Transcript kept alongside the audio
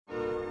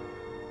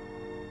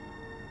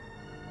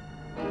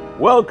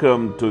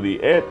Welcome to the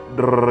Ed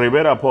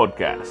Rivera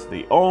podcast,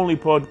 the only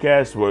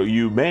podcast where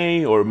you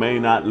may or may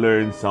not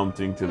learn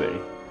something today.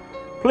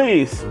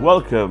 Please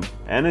welcome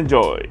and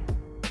enjoy.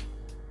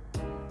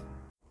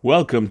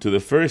 Welcome to the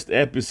first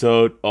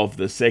episode of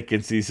the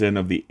second season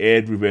of the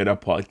Ed Rivera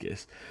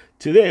podcast.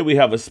 Today we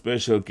have a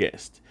special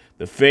guest,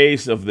 the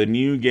face of the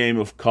new game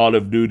of Call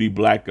of Duty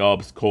Black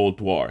Ops Cold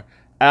War,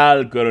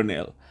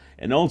 Coronel.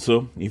 And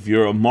also, if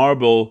you're a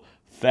Marvel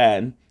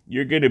fan,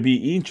 you're going to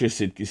be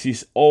interested because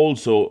he's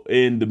also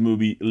in the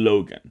movie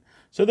Logan.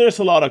 So there's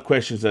a lot of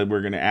questions that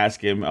we're going to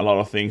ask him, a lot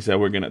of things that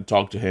we're going to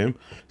talk to him.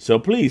 So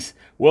please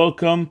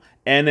welcome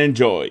and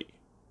enjoy.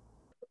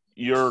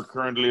 You're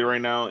currently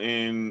right now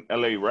in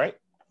LA, right?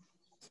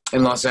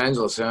 In Los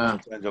Angeles, yeah.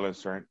 Los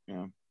Angeles, right?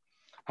 Yeah.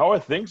 How are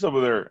things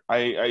over there?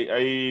 I've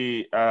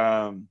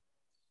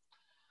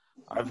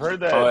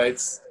heard that. Oh,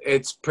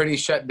 it's pretty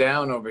shut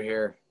down over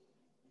here.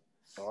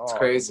 It's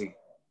crazy.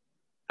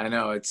 I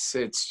know it's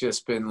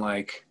just been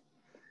like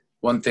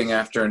one thing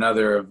after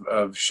another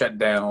of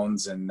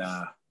shutdowns and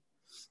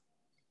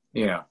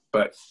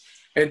but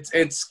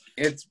it's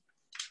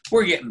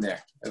we're getting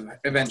there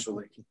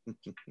eventually.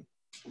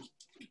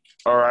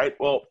 All right.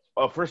 Well,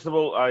 first of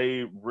all,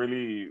 I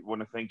really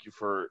want to thank you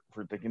for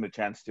taking the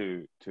chance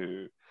to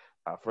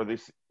for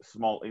this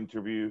small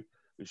interview.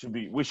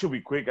 We should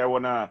be quick.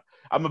 I'm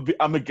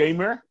a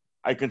gamer.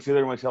 I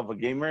consider myself a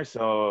gamer,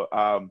 so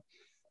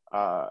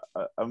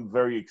I'm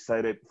very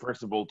excited,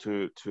 first of all,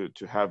 to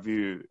have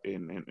you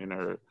in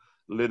our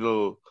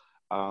little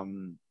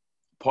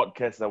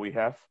podcast that we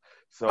have.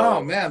 So,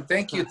 oh man,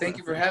 thank you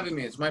for having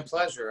me. It's my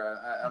pleasure.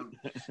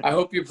 I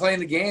hope you're playing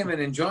the game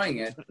and enjoying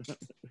it.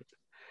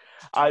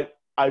 I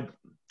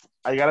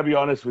gotta be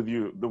honest with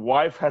you. The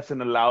wife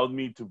hasn't allowed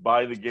me to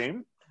buy the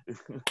game,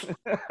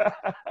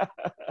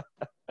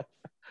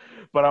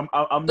 but I'm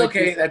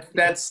okay.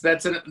 That's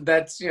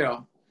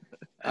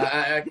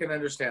I can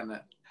understand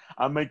that.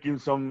 I'm making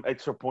some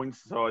extra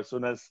points, so as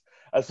soon as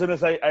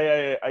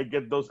I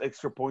get those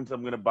extra points,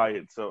 I'm gonna buy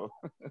it. So.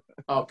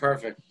 Oh,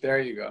 perfect. There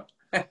you go.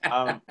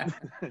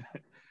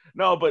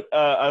 No, but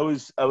I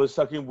was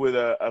talking with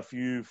a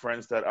few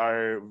friends that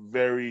are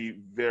very,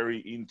 very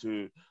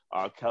into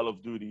Call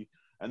of Duty,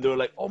 and they were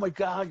like, "Oh my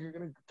God, you're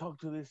gonna talk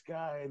to this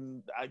guy,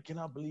 and I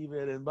cannot believe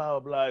it," and blah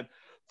blah blah.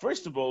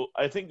 First of all,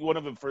 I think one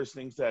of the first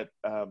things that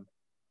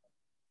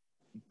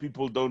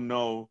people don't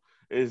know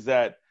is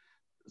that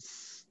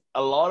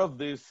a lot of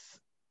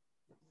these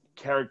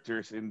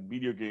characters in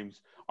video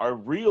games are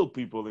real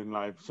people in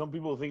life. Some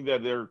people think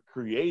that they're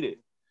created,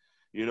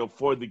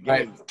 for the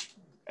game. Right.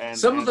 And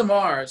some of them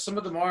are,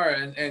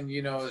 and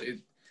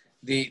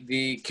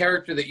the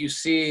character that you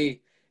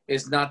see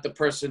is not the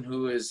person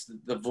who is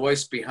the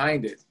voice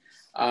behind it.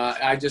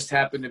 I just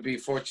happen to be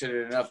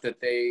fortunate enough that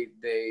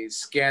they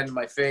scanned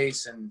my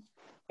face and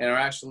are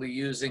actually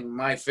using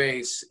my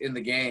face in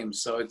the game.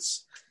 So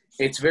it's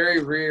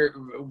very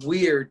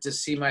weird to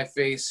see my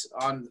face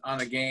on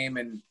a game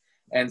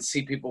and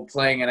see people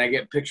playing, and I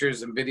get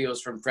pictures and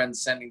videos from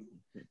friends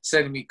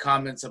sending me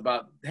comments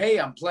about, hey,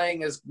 I'm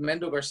playing as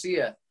Mendo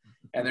Garcia,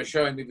 and they're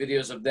showing me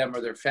videos of them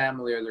or their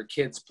family or their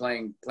kids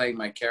playing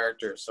my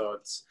character. So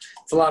it's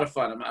a lot of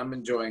fun. I'm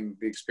enjoying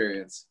the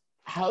experience.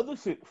 How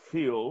does it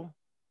feel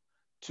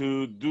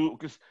to do?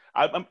 Because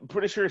I'm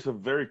pretty sure it's a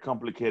very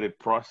complicated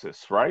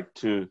process, right?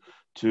 To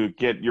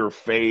get your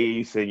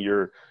face and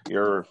your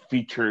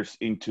features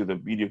into the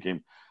video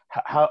game.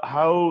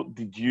 How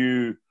did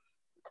you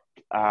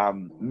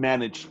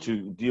manage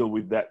to deal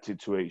with that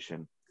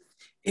situation?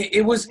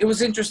 It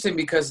was interesting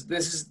because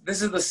this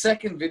is the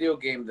second video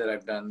game that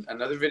I've done.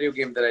 Another video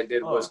game that I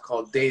did was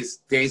called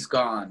Days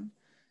Gone,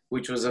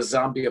 which was a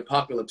zombie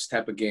apocalypse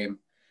type of game.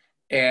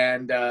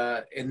 And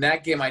in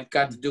that game, I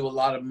got to do a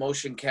lot of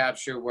motion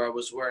capture where I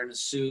was wearing a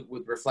suit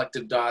with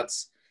reflective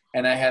dots,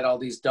 and I had all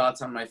these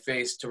dots on my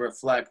face to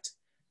reflect,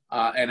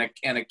 and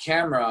a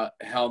camera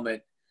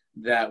helmet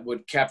that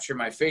would capture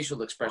my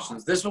facial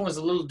expressions. This one was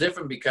a little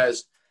different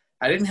because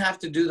I didn't have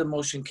to do the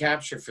motion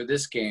capture for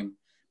this game,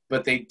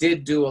 but they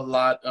did do a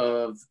lot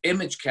of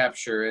image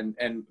capture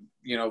and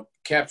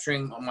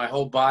capturing my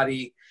whole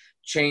body,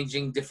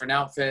 changing different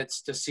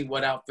outfits to see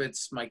what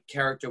outfits my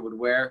character would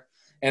wear.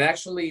 And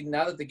actually,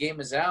 now that the game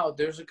is out,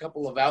 there's a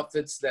couple of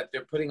outfits that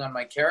they're putting on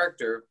my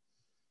character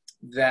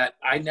that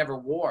I never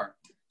wore.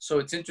 So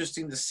it's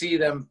interesting to see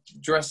them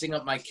dressing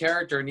up my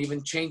character and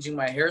even changing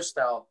my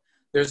hairstyle.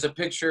 There's a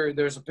picture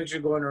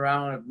going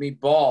around of me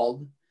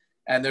bald,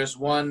 and there's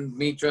one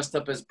me dressed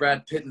up as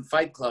Brad Pitt in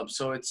Fight Club.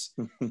 So it's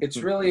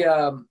really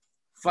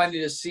funny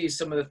to see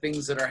some of the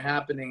things that are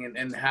happening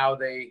and how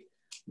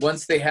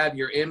once they have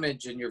your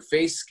image and your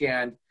face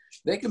scanned,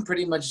 they can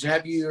pretty much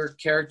have your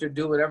character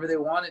do whatever they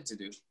want it to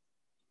do.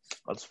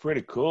 That's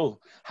pretty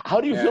cool.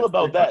 How do you feel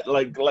about that?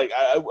 Like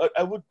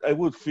I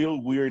would feel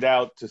weird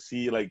out to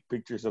see like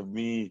pictures of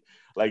me,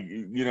 like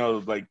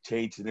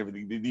changed and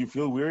everything. Do you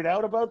feel weird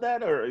out about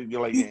that, or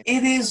you're like?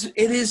 It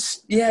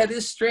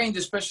is strange,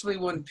 especially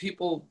when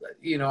people,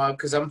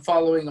 because I'm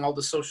following all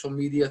the social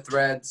media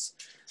threads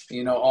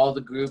all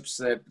the groups,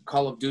 that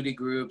Call of Duty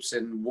groups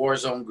and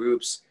Warzone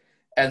groups.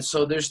 And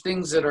so there's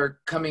things that are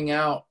coming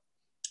out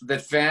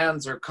that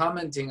fans are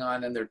commenting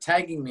on and they're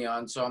tagging me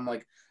on. So I'm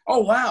like, oh,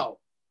 wow,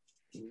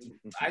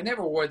 I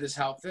never wore this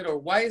outfit, or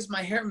why is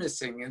my hair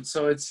missing? And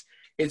so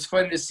it's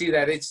funny to see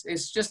that.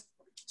 It's just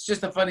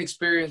a fun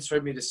experience for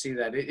me to see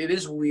that. It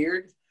is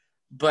weird,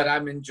 but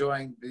I'm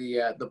enjoying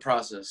the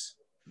process.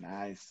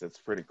 Nice. That's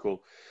pretty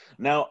cool.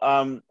 Now,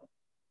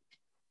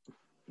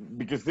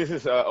 because this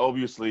is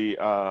obviously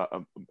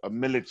a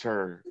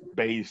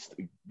military-based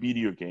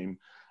video game,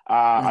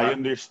 I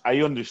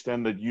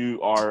understand that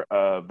you are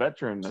a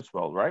veteran as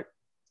well, right?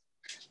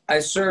 I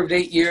served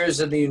 8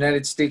 years in the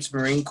United States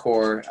Marine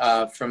Corps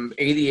from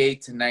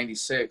 '88 to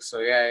 '96. So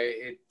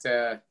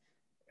yeah,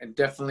 and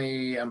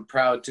definitely I'm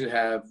proud to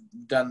have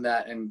done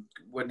that and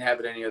wouldn't have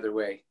it any other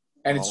way.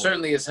 And it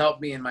certainly has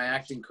helped me in my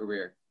acting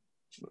career.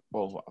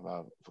 Well,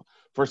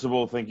 first of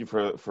all, thank you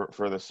for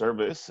the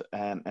service,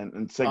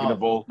 and second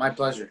of all, my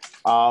pleasure.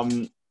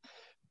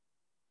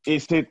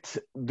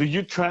 Do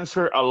you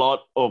transfer a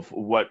lot of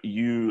what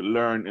you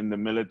learn in the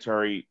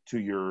military to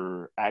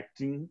your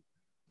acting?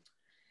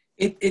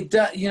 It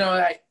does.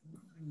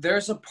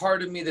 There's a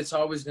part of me that's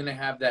always going to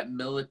have that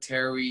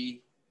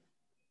military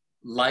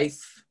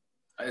life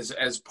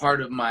as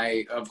part of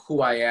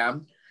who I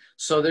am.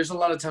 So there's a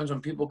lot of times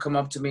when people come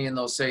up to me and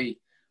they'll say,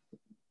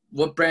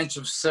 what branch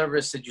of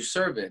service did you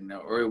serve in?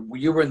 Or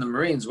you were in the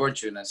Marines,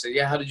 weren't you? And I say,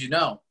 yeah, how did you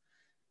know?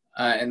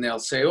 And they'll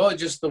say, oh,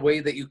 just the way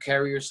that you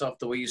carry yourself,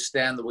 the way you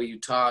stand, the way you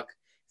talk,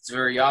 it's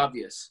very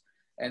obvious.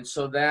 And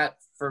so that,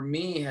 for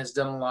me, has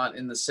done a lot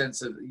in the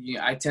sense of,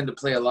 I tend to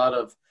play a lot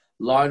of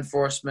law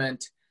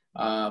enforcement,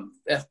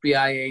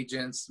 FBI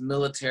agents,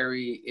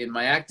 military in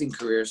my acting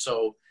career.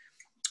 So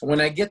when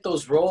I get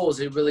those roles,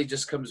 it really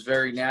just comes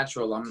very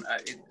natural.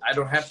 I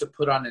don't have to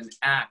put on an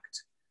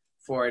act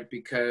for it,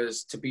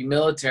 because to be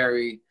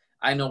military,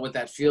 I know what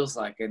that feels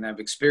like, and I've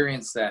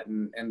experienced that,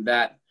 and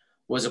that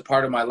was a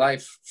part of my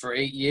life for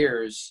 8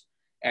 years,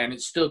 and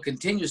it still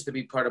continues to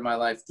be part of my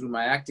life through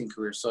my acting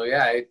career. So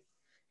yeah,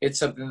 it's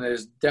something that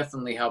has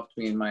definitely helped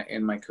me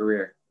in my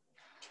career.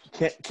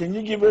 Can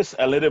you give us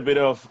a little bit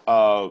of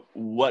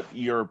what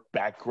your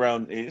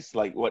background is?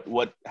 Like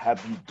what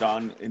have you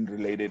done in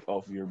related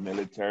of your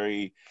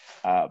military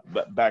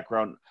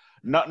background?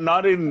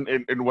 Not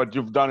in what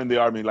you've done in the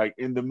army, like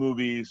in the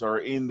movies or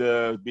in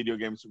the video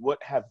games. What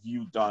have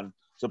you done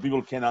so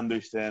people can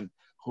understand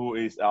who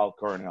is Al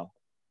Coronel?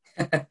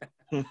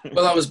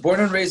 Well, I was born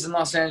and raised in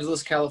Los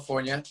Angeles,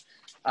 California.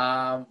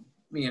 I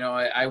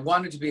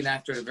wanted to be an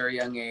actor at a very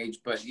young age,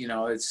 but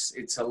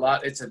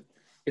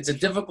it's a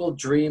difficult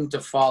dream to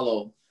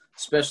follow,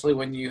 especially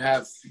when you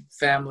have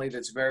family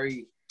that's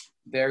very,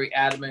 very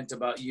adamant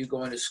about you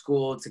going to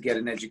school to get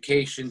an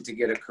education, to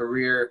get a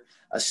career,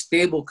 a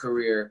stable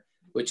career,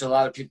 which a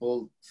lot of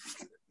people,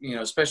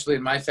 especially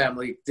in my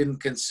family, didn't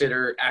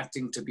consider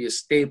acting to be a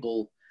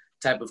stable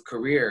type of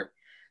career.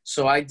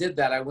 So I did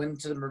that. I went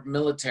into the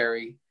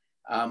military.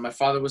 My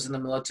father was in the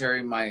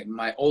military.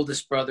 My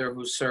oldest brother,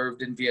 who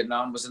served in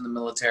Vietnam, was in the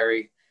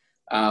military.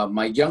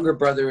 My younger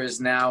brother is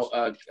now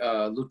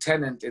a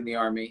lieutenant in the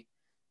Army.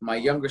 My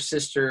younger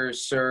sister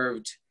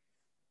served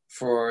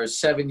for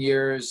 7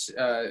 years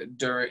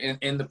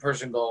in the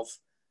Persian Gulf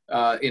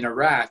in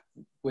Iraq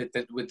with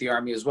the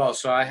Army as well.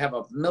 So I have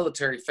a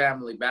military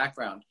family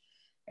background.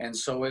 And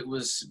so it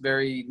was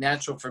very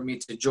natural for me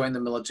to join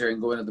the military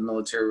and go into the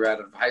military right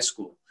out of high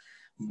school.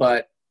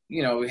 But,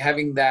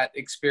 having that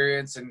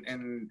experience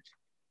and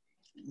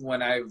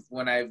when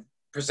I've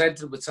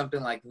presented with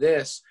something like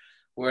this,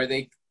 where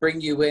they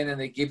bring you in and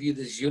they give you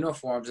these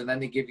uniforms and then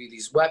they give you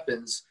these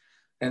weapons,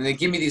 and they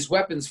give me these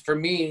weapons, for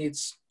me,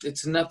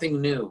 it's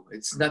nothing new.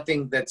 It's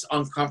nothing that's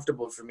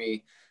uncomfortable for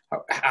me.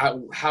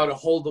 How to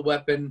hold the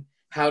weapon,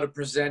 how to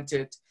present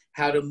it,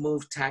 how to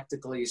move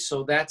tactically.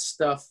 So that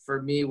stuff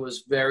for me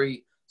was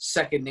very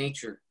second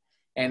nature.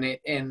 And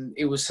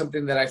it was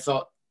something that I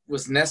felt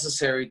was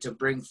necessary to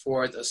bring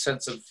forth a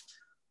sense of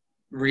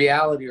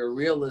reality or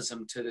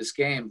realism to this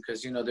game,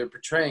 because, they're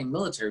portraying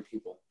military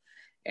people.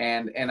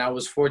 And I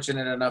was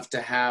fortunate enough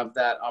to have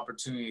that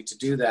opportunity to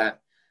do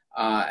that.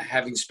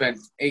 Having spent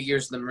 8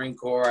 years in the Marine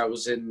Corps, I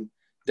was in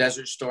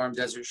Desert Storm,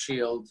 Desert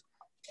Shield,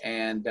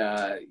 and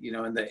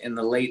in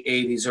the late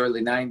 '80s,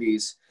 early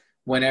 '90s,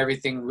 when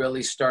everything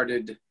really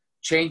started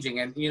changing.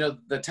 And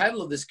the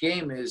title of this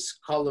game is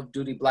Call of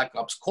Duty Black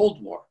Ops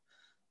Cold War.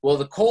 Well,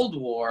 the Cold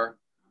War,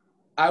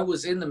 I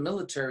was in the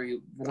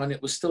military when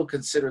it was still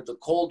considered the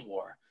Cold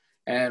War.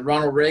 And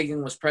Ronald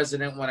Reagan was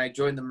president when I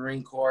joined the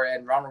Marine Corps,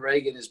 and Ronald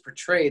Reagan is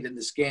portrayed in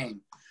this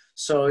game.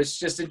 So it's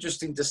just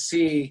interesting to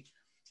see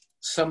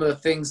some of the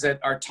things that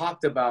are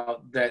talked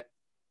about that,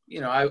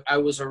 I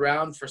was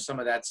around for some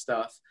of that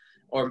stuff,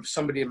 or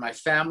somebody in my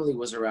family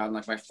was around,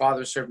 like my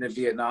father served in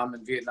Vietnam,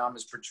 and Vietnam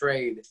is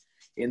portrayed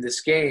in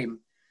this game.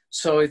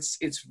 So it's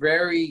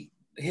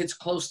hits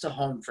close to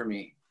home for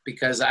me,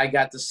 because I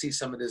got to see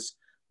some of this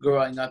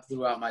growing up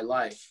throughout my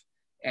life.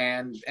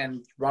 And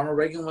Ronald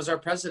Reagan was our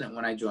president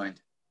when I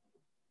joined.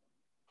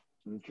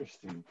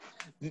 Interesting.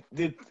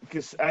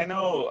 Because I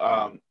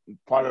know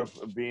part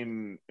of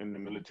being in the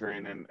military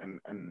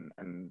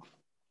and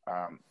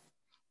um,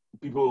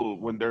 people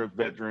when they're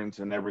veterans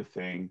and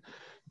everything.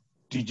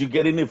 Did you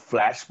get any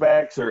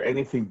flashbacks or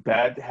anything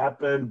bad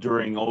happen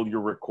during all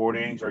your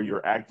recordings or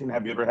your acting?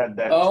 Have you ever had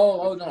that?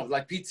 Oh no,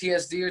 like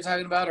PTSD you're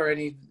talking about, or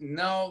any?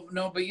 No,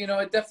 no, but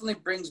it definitely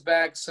brings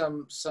back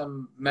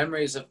some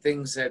memories of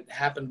things that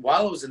happened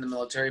while I was in the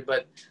military,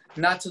 but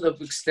not to the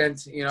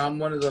extent. I'm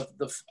one of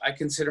the I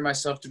consider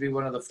myself to be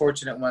one of the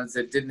fortunate ones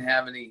that didn't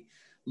have any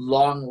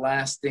long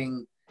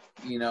lasting,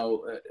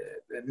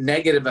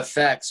 negative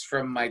effects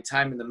from my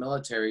time in the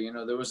military.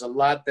 There was a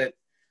lot that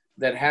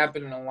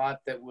happened and a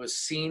lot that was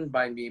seen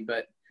by me,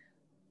 but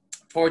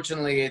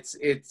fortunately,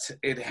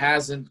 it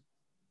hasn't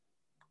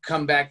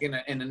come back in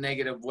a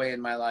negative way in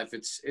my life.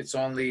 It's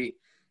only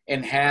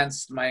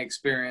enhanced my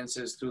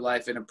experiences through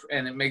life, and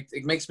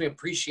it makes me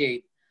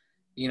appreciate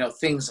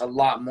things a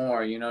lot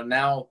more.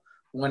 Now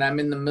when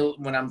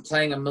when I'm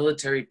playing a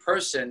military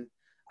person,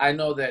 I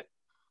know that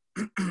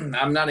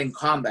I'm not in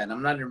combat.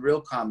 I'm not in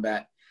real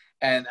combat,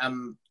 and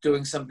I'm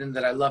doing something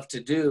that I love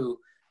to do,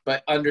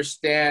 but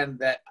understand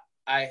that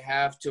I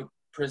have to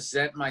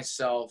present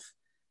myself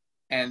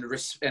and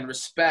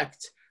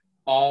respect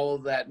all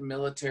that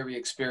military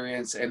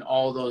experience and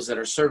all those that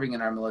are serving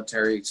in our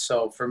military.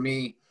 So for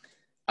me,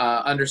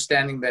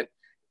 understanding that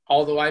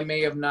although I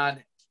may have not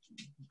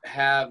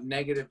have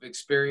negative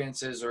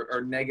experiences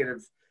or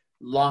negative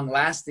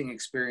long-lasting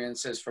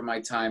experiences from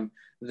my time,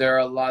 there are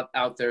a lot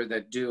out there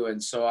that do,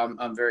 and so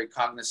I'm very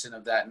cognizant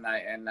of that,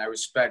 and I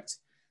respect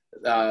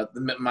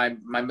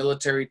my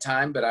military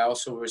time, but I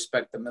also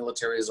respect the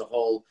military as a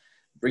whole,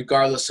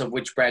 regardless of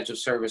which branch of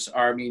service: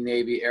 Army,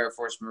 Navy, Air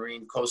Force,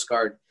 Marine, Coast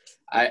Guard.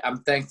 I'm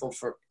thankful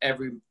for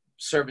every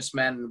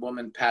serviceman and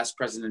woman, past,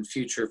 present, and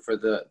future, for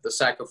the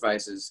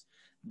sacrifices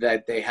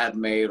that they have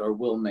made or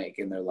will make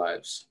in their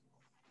lives.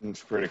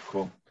 It's pretty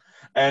cool.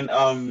 And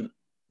I'm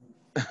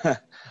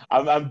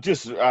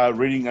just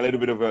reading a little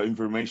bit of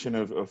information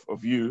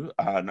of you,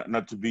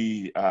 not to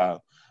be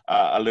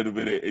a little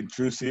bit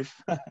intrusive,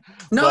 but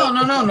No,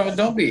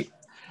 don't be.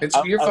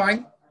 I'm, You're I'm,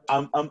 fine.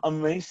 I'm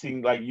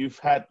amazing. Like you've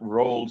had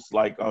roles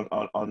like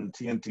on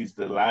TNT's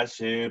The Last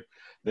Ship,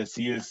 the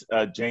CS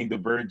Jane the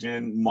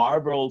Virgin,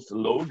 Marvel's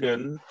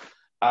Logan.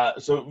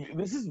 So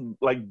this is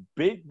like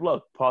big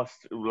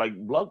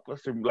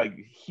blockbuster, like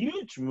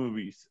huge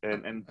movies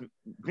and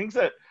things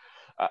that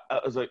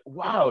I was like,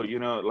 wow,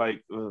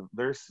 like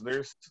there's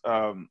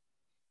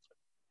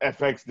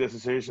FX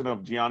Dissociation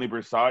of Gianni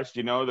Versace,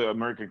 the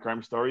American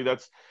Crime Story.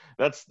 That's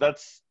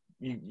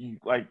you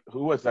like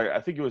who was that?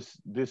 I think it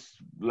was this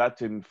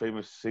Latin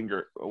famous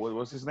singer. What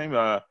was his name?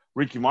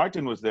 Ricky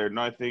Martin was there.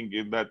 No, I think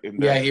in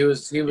Yeah, that. he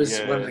was one of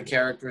Yeah, the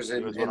characters he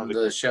was one of in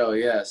the. the show.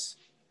 Yes.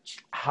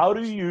 How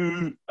do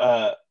you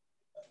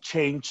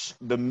change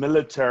the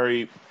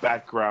military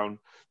background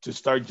to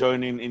start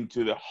joining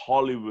into the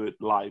Hollywood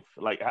life?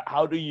 Like,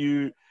 how do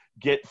you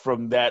get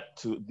from that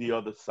to the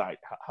other side?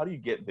 How do you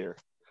get there?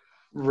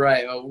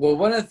 Right. Well,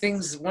 one of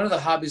the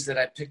hobbies that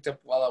I picked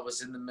up while I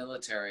was in the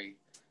military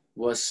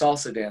was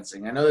salsa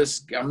dancing. I know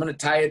this. I'm going to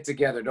tie it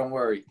together. Don't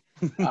worry.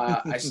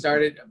 I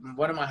started.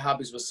 One of my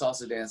hobbies was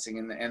salsa dancing,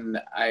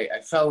 and I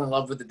fell in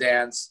love with the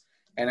dance,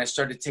 and I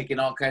started taking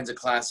all kinds of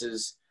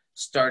classes.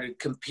 Started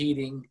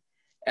competing,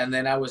 and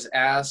then I was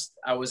asked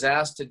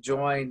to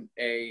join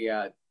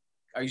a.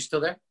 Are you still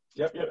there?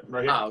 Yep,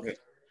 right here. Ah, okay.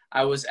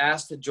 I was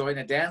asked to join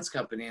a dance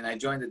company, and I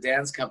joined the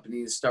dance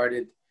company and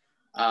started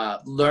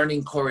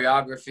learning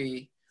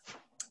choreography.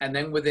 And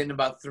then within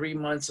about 3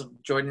 months of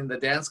joining the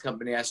dance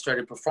company, I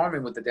started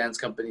performing with the dance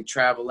company,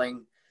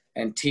 traveling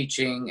and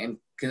teaching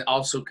and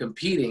also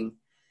competing.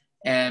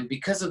 And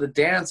because of the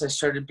dance, I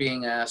started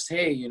being asked,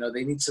 hey,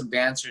 they need some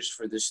dancers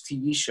for this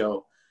TV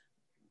show.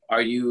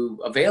 Are you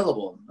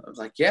available? I was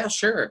like, yeah,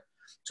 sure.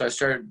 So I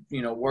started,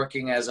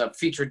 working as a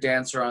featured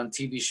dancer on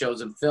TV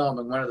shows and film.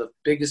 And one of the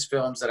biggest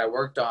films that I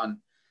worked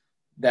on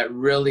that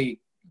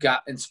really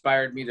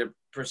inspired me to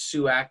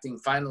pursue acting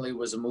finally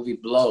was a movie,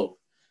 Blow,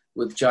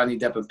 with Johnny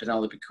Depp and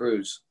Penelope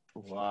Cruz.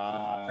 And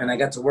I Wow.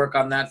 got to work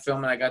on that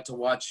film, and I got to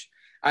watch.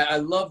 I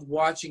love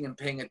watching and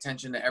paying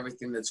attention to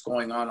everything that's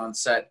going on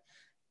set,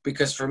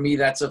 because for me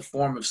that's a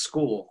form of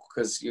school,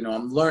 because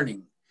I'm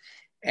learning.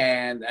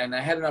 And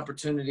I had an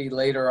opportunity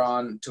later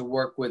on to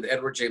work with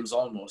Edward James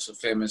Olmos, a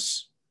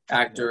famous Yep.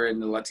 actor in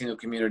the Latino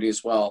community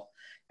as well.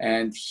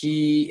 And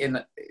he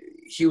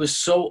was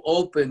so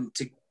open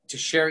to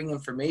sharing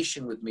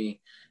information with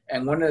me.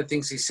 And one of the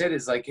things he said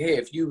is like, hey,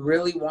 if you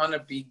really want to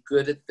be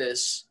good at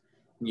this,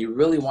 and you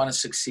really want to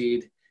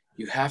succeed,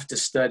 you have to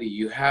study.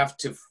 You have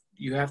to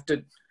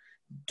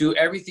do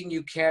everything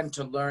you can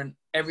to learn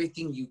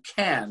everything you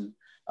can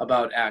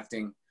about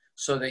acting,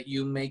 so that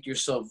you make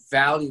yourself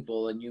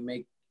valuable and you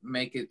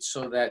make it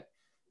so that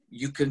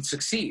you can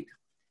succeed.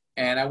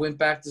 And I went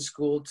back to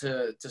school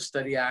to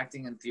study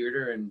acting and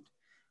theater,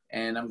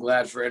 and I'm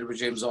glad for Edward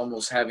James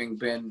Olmos having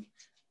been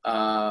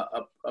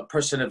a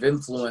person of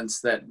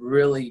influence that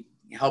really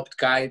helped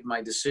guide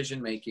my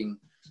decision making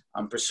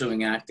on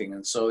pursuing acting.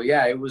 And so,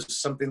 yeah, it was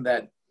something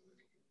that,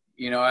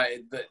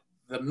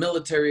 the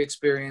military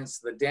experience,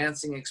 the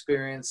dancing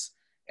experience,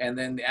 and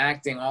then the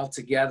acting all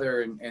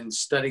together and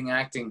studying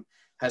acting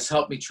has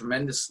helped me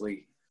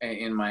tremendously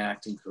in my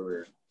acting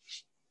career.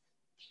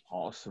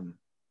 Awesome.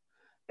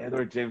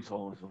 Edward James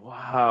Olmos.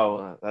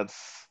 Wow,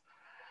 that's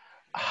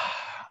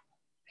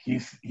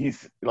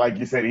he's like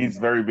you said, he's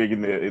very big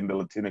in the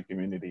Latino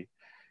community.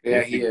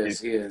 Yeah, he is.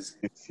 He's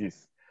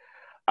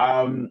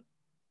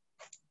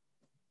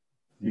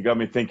you got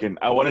me thinking.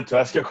 I wanted to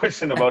ask you a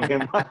question about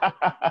him.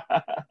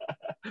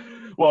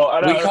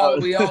 Well,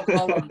 we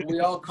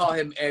all call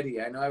him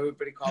Eddie. I know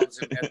everybody calls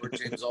him Edward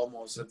James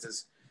Olmos. That's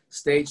his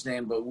stage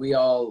name, but we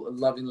all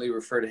lovingly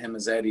refer to him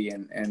as Eddie.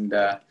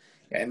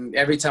 And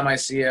every time I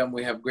see him,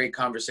 we have great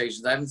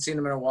conversations. I haven't seen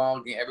him in a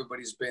while.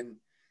 Everybody's been,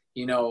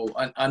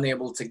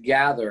 unable to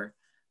gather.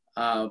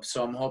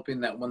 So I'm hoping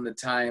that when the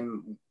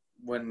time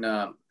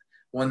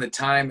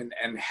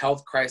and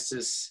health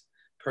crisis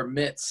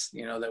permits,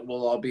 that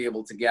we'll all be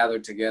able to gather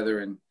together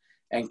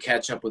and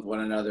catch up with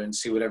one another and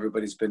see what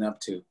everybody's been up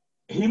to.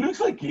 He looks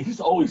like he's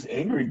always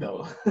angry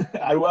though.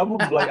 I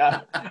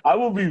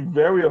will be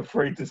very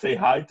afraid to say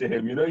hi to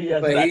him. He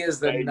is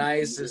the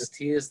nicest.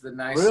 He is the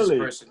nicest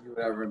person you would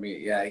ever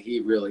meet. Yeah, he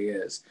really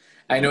is.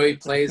 I know he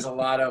plays a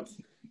lot of,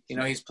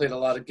 he's played a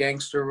lot of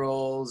gangster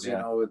roles.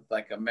 With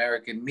like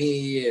American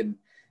Me and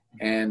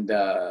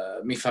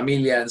Mi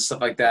Familia and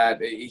stuff like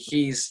that.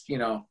 He's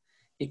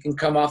he can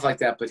come off like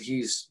that, but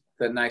he's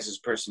the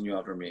nicest person you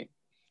ever meet.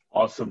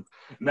 Awesome.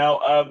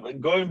 Now,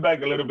 going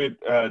back a little bit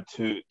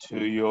to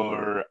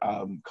your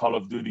Call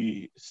of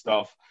Duty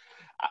stuff,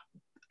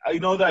 I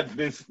know that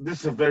this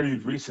is a very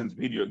recent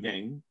video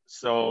game.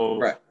 So,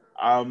 right.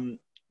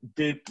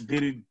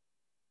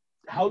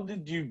 How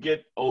did you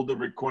get all the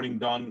recording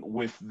done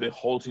with the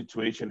whole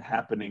situation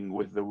happening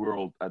with the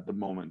world at the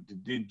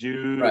moment? Did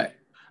you? Right.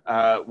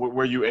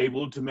 Were you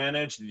able to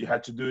manage? Did you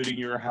have to do it in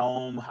your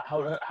home?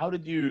 How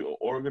did you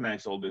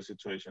organize all this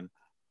situation?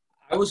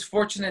 I was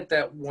fortunate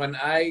that when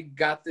I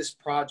got this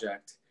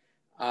project,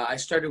 I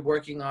started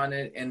working on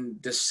it in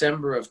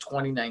December of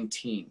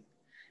 2019.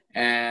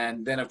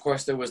 And then, of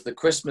course, there was the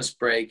Christmas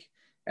break.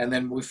 And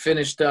then we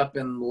finished up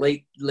in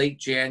late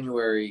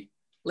January,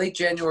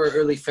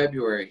 early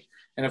February.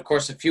 And, of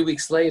course, a few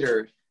weeks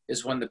later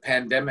is when the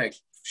pandemic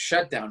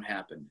shutdown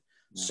happened.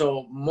 Yeah.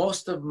 So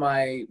most of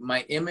my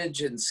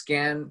image and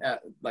scan,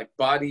 like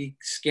body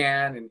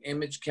scan and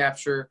image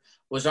capture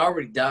was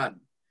already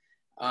done.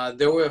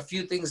 There were a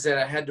few things that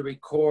I had to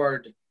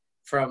record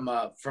from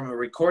a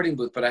recording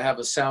booth, but I have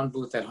a sound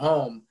booth at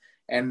home,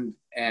 and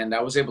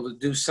I was able to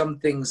do some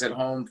things at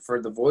home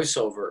for the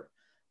voiceover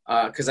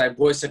because I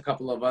voiced a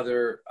couple of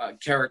other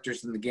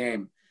characters in the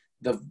game.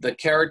 The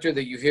character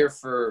that you hear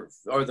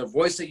or the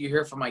voice that you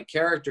hear for my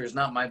character is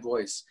not my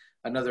voice.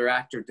 Another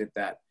actor did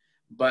that,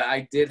 but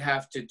I did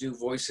have to do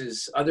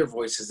other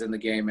voices in the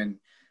game, and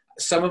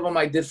some of them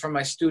I did from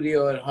my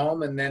studio at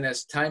home, and then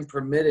as time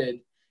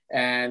permitted.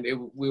 And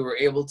we were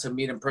able to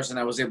meet in person.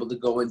 I was able to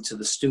go into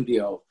the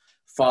studio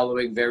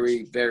following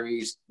very,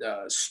 very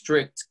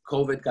strict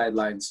COVID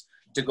guidelines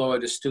to go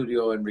into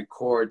studio and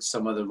record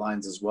some other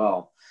lines as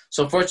well.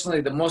 So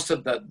fortunately, most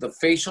of the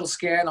facial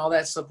scan, all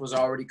that stuff was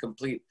already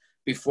complete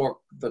before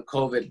the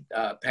COVID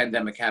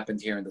pandemic happened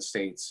here in the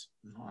States.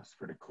 Oh, that's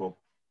pretty cool.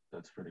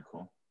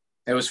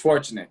 It was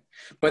fortunate.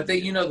 But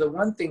the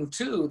one thing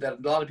too that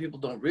a lot of people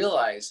don't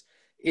realize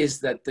is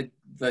that the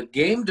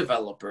game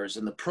developers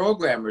and the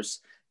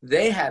programmers,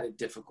 they had it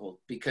difficult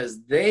because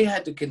they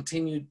had to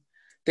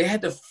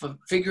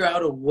figure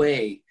out a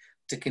way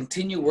to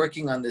continue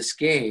working on this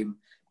game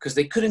because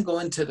they couldn't go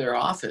into their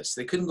office.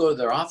 They couldn't go to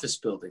their office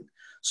building.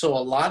 So a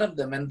lot of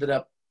them ended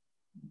up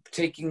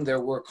taking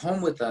their work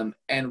home with them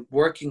and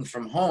working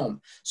from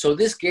home. So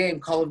this game,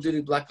 Call of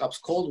Duty Black Ops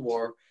Cold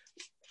War,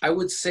 I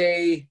would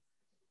say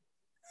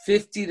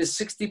 50 to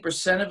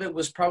 60% of it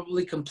was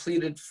probably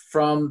completed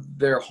from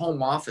their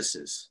home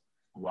offices.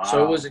 Wow.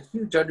 So it was a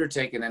huge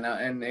undertaking,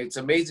 and it's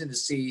amazing to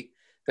see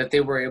that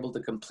they were able to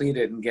complete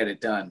it and get it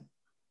done.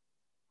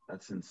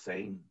 That's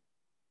insane.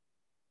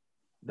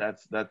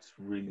 That's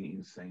really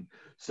insane.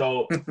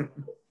 So,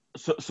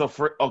 because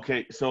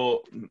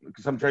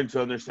I'm trying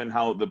to understand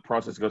how the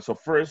process goes. So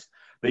first,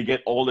 they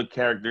get all the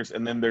characters,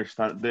 and then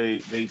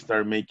they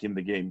start making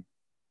the game.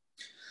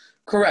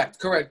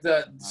 Correct.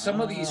 Some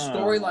of the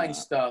storyline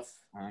stuff.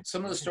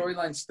 Some of the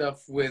storyline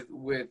stuff with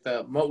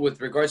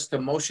regards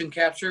to motion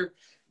capture,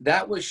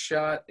 that was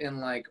shot in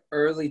like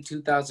early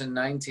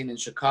 2019 in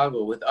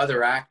Chicago with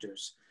other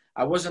actors.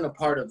 I wasn't a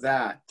part of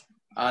that.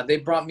 They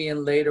brought me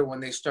in later when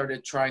they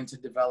started trying to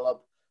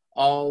develop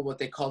all what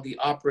they call the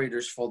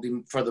operators for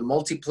the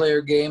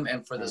multiplayer game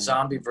and for the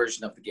zombie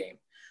version of the game.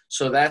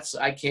 So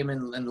I came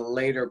in the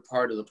later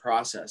part of the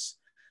process.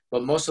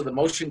 But most of the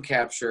motion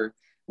capture,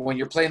 when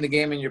you're playing the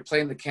game and you're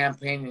playing the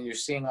campaign and you're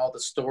seeing all the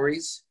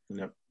stories,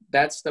 yep,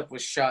 that stuff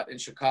was shot in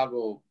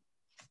Chicago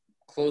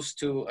close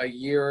to a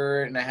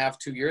year and a half,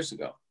 2 years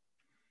ago.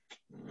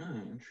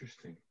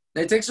 Interesting.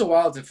 It takes a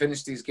while to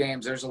finish these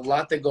games. There's a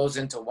lot that goes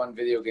into one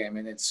video game,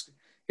 and it's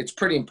it's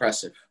pretty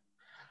impressive.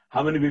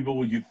 How many people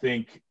would you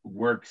think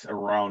works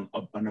around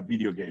on a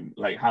video game?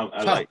 Like how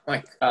Oh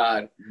my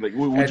God. like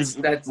would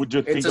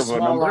you It's think of a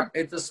number?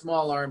 it's a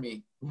small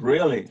army.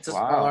 Really? It's a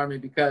small Wow. army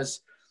because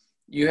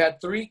you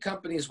had three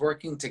companies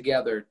working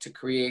together to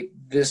create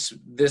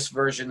this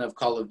version of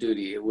Call of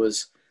Duty. It was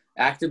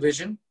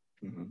Activision,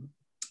 Hmm.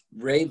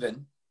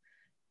 Raven,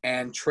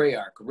 and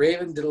Treyarch.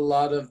 Raven did a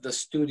lot of the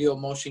studio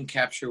motion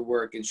capture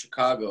work in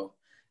Chicago,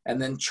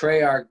 and then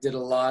Treyarch did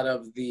a lot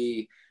of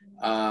the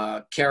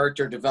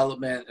character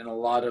development and a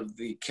lot of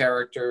the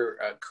character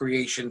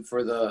creation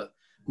for the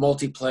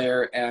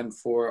multiplayer and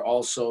for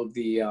also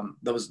the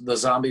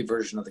zombie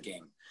version of the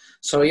game.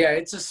 So yeah,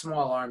 it's a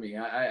small army.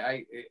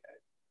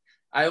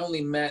 I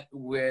only met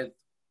with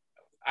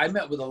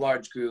a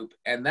large group,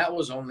 and that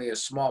was only a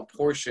small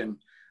portion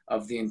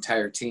of the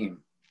entire team.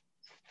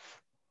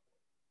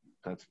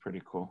 That's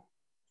pretty cool.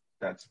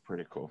 That's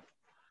pretty cool.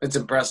 It's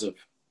impressive.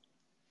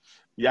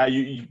 Yeah,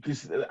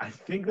 because I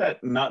think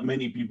that not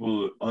many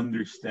people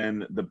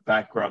understand the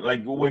background.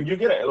 Like when you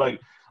get like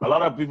a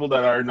lot of people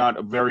that are not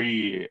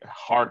very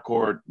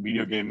hardcore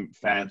video game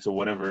fans or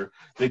whatever,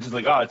 they just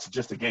like, oh, it's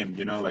just a game,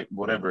 like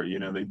whatever,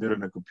 they do it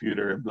on a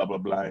computer and blah blah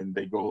blah, and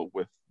they go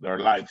with their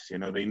lives.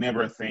 They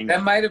never think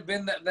That might have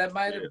been that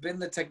might have been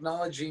the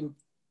technology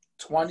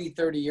 20,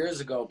 30 years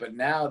ago, but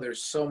now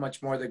there's so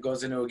much more that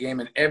goes into a game,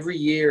 and every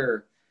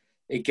year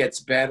it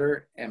gets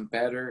better and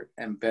better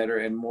and better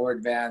and more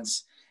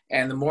advanced.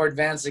 And the more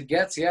advanced it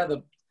gets, yeah,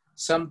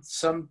 some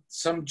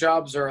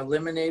jobs are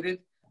eliminated,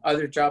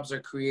 other jobs are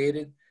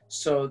created.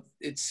 So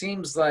it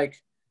seems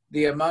like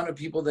the amount of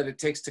people that it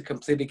takes to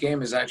complete a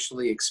game is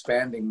actually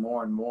expanding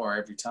more and more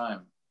every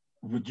time.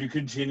 Would you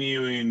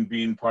continue in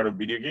being part of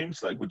video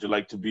games? Like, would you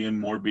like to be in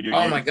more video Oh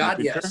games my in the God,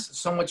 future? yes.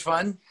 So much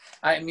fun.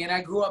 I mean, I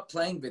grew up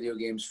playing video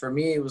games. For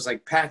me, it was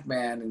like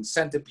Pac-Man and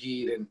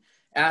Centipede and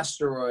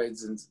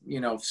Asteroids. And,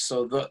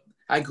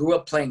 I grew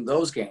up playing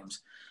those games.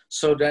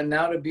 So then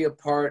now to be a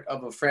part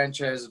of a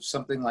franchise of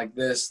something like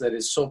this that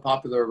is so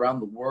popular around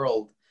the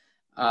world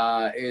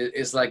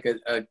is like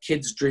a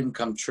kid's dream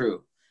come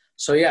true.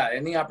 So yeah,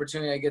 any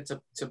opportunity I get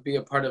to be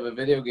a part of a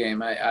video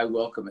game, I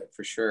welcome it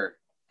for sure.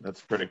 That's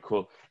pretty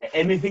cool.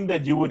 Anything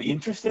that you would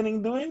interested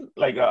in doing?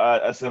 Like,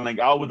 as in, like,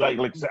 I would like,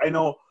 I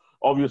know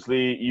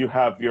obviously you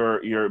have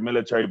your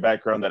military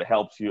background that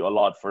helps you a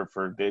lot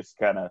for this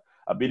kind of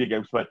video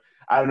games, but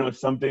I don't know,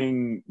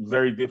 something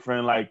very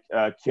different like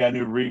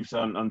Keanu Reeves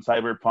on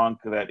Cyberpunk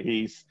that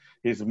he's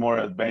more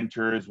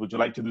adventurous. Would you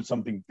like to do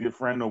something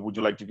different, or would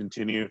you like to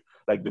continue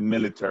like the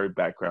military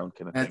background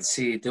kind of thing? Let's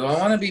see. Do I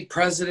want to be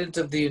president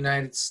of the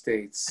United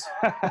States?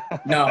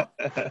 No.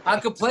 I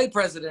could play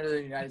president of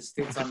the United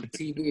States on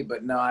TV,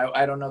 but no,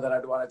 I don't know that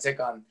I'd want to take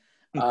on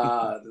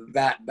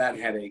that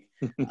headache.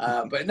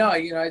 But no,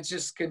 I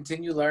just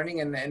continue learning,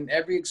 and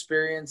every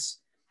experience,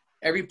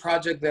 every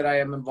project that I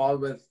am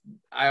involved with,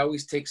 I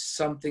always take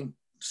something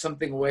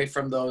away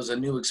from those, a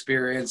new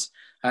experience,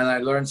 and I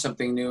learn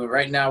something new.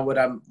 Right now, what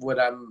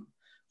I'm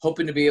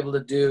hoping to be able to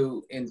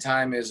do in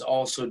time is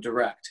also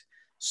direct.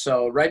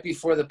 So right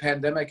before the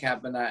pandemic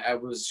happened, I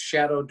was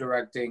shadow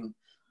directing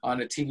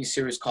on a TV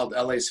series called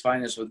LA's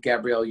Finest with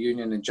Gabrielle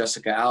Union and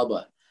Jessica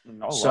Alba.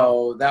 Oh,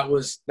 So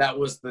wow.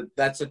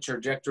 that's a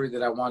trajectory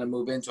that I want to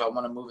move into. I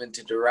want to move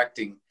into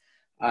directing.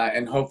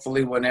 And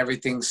hopefully when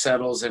everything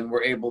settles and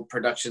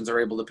productions are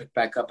able to pick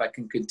back up, I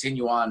can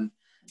continue on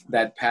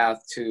that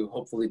path to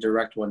hopefully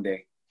direct one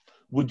day.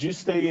 Would you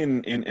stay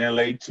in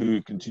LA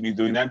to continue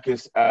doing that?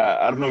 Because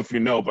I don't know if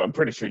you know, but I'm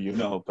pretty sure you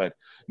know, but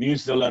New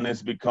Zealand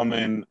is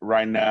becoming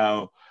right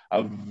now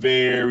a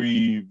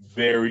very,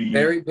 very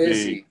Very big,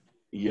 busy.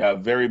 yeah,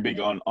 very big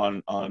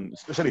on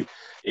especially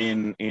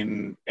in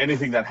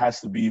anything that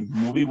has to be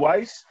movie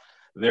wise.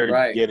 They're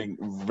Right. getting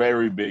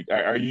very big.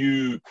 Are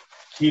you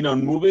keen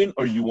on moving,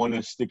 or you want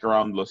to stick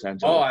around Los Oh,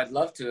 Angeles? I'd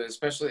love to,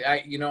 especially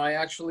I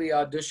actually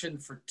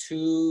auditioned for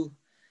 2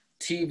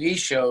 TV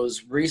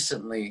shows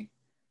recently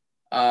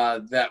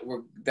that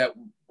were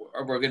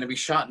going to be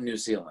shot in New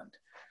Zealand.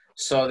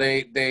 So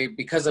they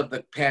because of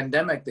the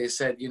pandemic, they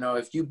said,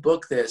 if you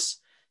book this,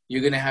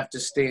 you're going to have to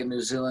stay in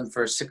New Zealand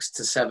for 6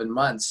 to 7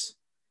 months.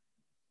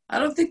 I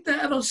don't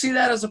see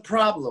that as a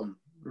problem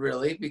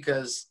really,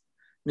 because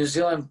New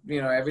Zealand,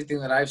 everything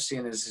that I've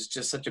seen is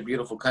just such a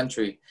beautiful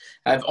country.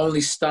 I've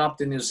only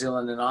stopped in New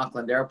Zealand in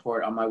Auckland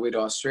Airport on my way to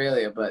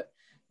Australia, but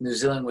New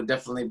Zealand would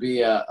definitely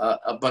be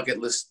a bucket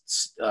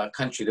list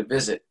country to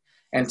visit.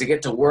 And to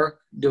get to work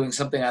doing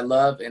something I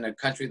love in a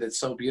country that's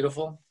so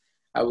beautiful,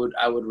 I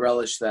would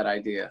relish that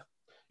idea.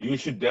 You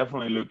should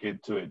definitely look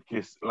into it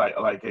because,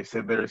 like I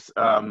said, there's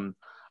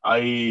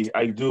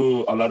I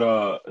do a lot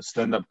of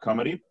stand up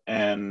comedy,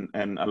 and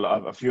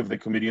a few of the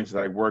comedians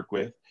that I work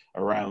with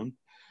around.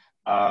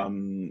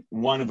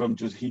 One of them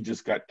he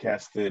just got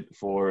casted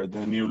for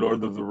the new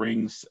Lord of the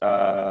Rings.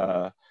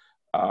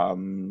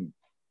 Um,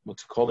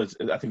 what's it called?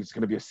 I think it's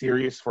going to be a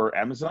series for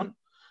Amazon,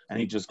 and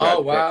he just Oh,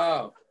 got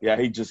wow. yeah,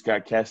 he just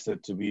got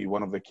casted to be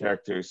one of the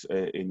characters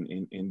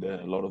in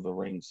the Lord of the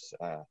Rings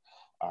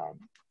um,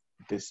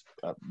 this.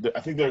 I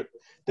think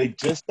they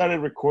just started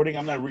recording.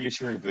 I'm not really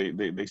sure if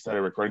they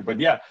started recording, but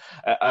yeah,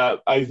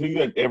 I think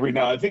that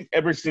I think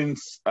ever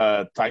since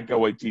Taika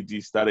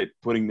Waititi started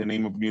putting the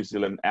name of New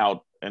Zealand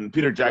out, and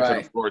Peter Jackson,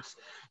 Right. of course,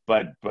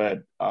 but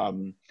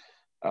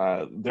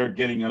they're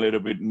getting a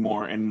little bit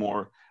more and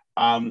more.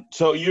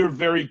 So you're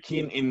very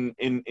keen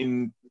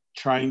in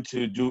trying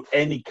to do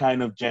any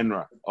kind of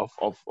genre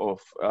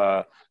of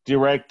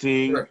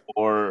directing Sure.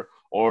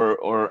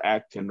 or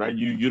acting, right?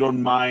 You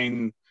don't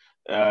mind,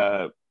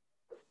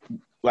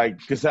 like,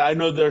 because I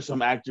know there's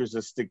some actors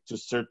that stick to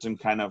certain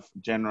kind of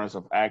genres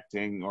of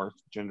acting or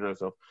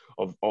genres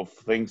of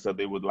things that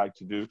they would like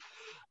to do.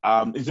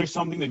 Is there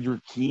something that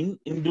you're keen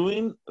in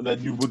doing that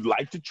you would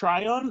like to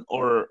try on,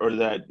 or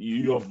that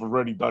you have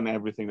already done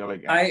everything that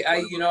like?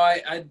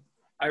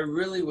 I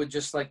really would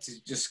just like to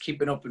just keep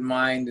an open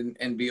mind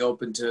and be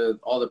open to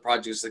all the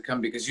projects that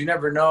come, because you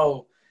never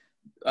know.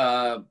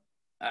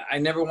 I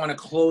never want to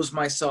close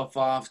myself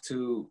off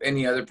to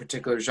any other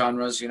particular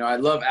genres. I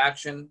love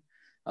action.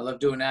 I love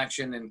doing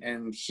action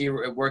and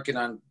here working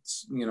on,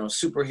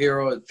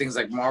 superhero things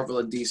like Marvel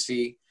and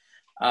DC.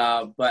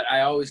 But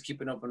I always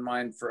keep an open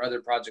mind for other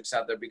projects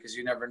out there, because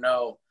you never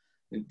know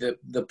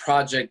the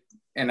project.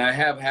 And I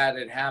have had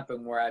it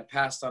happen where I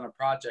passed on a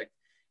project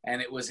and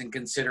it was in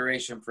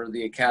consideration for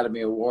the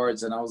Academy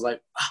Awards. And I was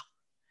like, ah.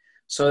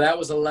 So that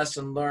was a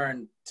lesson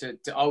learned to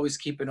always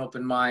keep an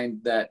open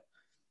mind that,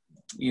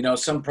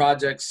 some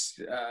projects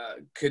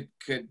could,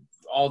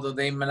 although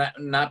they may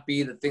not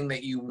be the thing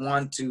that you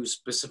want to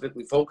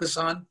specifically focus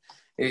on,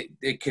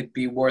 it could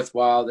be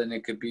worthwhile, and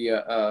it could be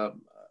a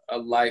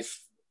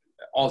life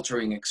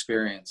altering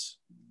experience.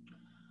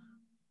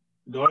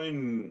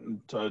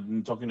 Talking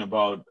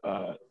about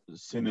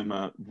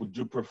cinema, would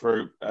you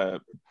prefer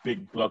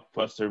big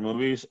blockbuster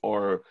movies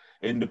or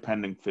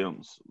independent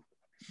films?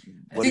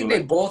 I think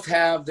they both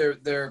have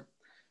their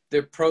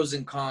pros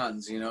and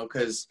cons,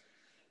 because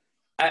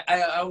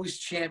I always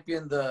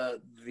champion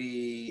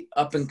the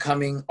up and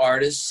coming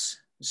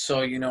artists. So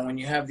when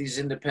you have these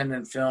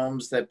independent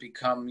films that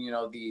become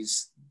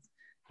these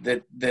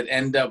that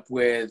end up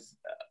with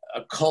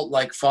a cult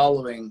like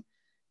following,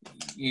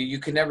 you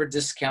can never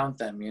discount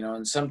them.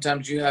 And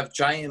sometimes you have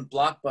giant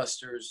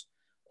blockbusters,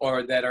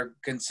 or that are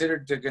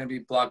considered they're going to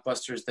be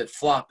blockbusters, that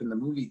flop in the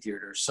movie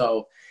theater.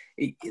 So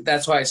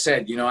that's why I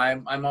said,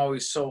 I'm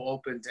always so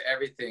open to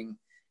everything,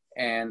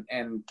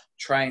 and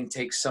try and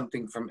take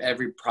something from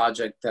every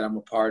project that I'm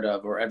a part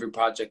of, or every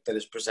project that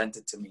is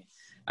presented to me.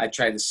 I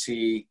try to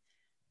see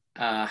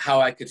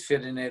how I could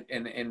fit in it.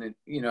 And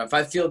if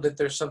I feel that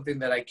there's something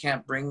that I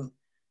can't bring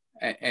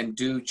and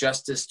do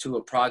justice to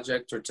a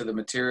project or to the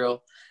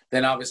material,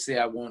 then obviously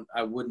I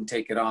wouldn't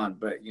take it on.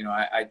 But,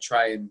 I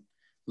try and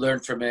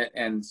learn from it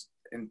and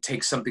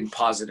take something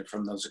positive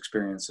from those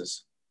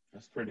experiences.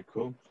 That's pretty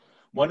cool.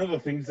 One of the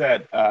things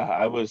that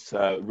I was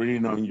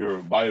reading on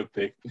your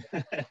biopic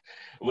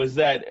was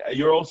that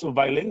you're also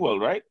bilingual,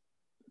 right?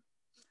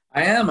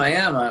 I am.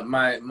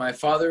 My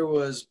father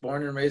was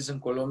born and raised in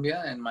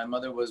Colombia, and my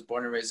mother was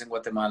born and raised in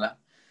Guatemala.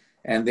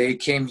 And they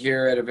came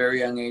here at a very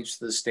young age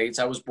to the States.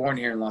 I was born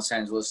here in Los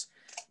Angeles,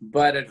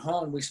 but at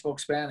home we spoke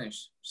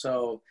Spanish.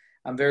 So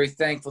I'm very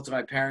thankful to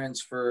my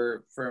parents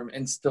for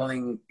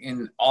instilling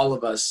in all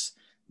of us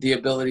the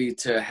ability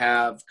to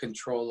have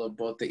control of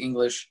both the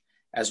English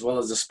as well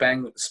as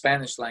the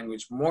Spanish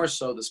language, more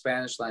so the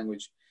Spanish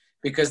language,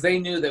 because they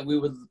knew that we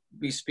would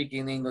be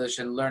speaking English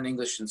and learn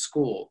English in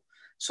school.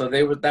 So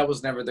that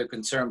was never their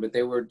concern, but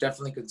they were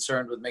definitely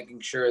concerned with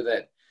making sure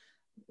that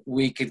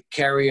we could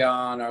carry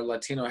on our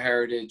Latino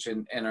heritage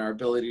and our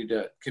ability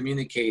to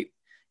communicate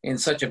in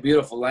such a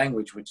beautiful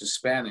language, which is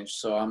Spanish.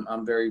 So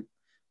I'm very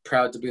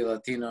proud to be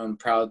Latino and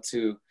proud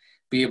to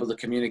be able to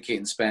communicate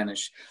in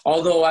Spanish.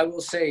 Although I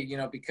will say,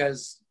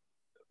 because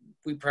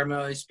we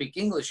primarily speak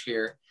English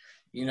here,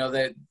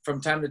 that from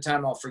time to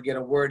time I'll forget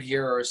a word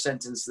here or a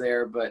sentence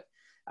there, but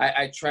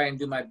I try and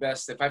do my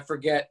best. If I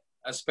forget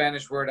a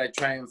Spanish word, I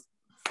try and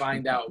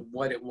find out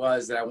what it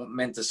was that I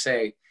meant to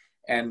say,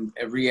 and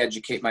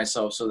re-educate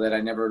myself so that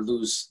I never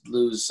lose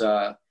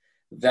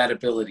that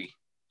ability.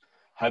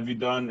 Have you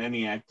done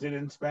any acting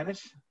in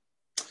Spanish?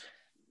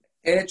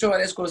 He hecho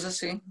varias cosas,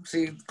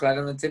 sí,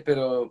 claramente,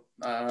 pero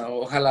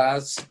ojalá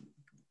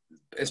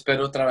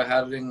espero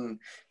trabajar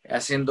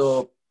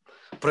haciendo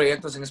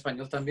proyectos en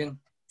español también.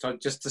 So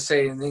just to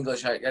say in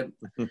English,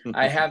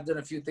 I have done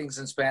a few things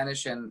in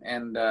Spanish, and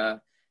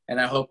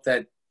I hope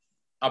that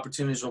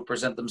opportunities will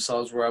present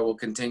themselves where I will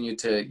continue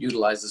to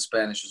utilize the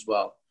Spanish as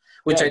well.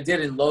 Which I did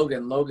in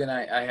Logan. Logan,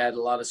 I had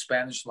a lot of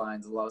Spanish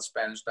lines, a lot of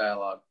Spanish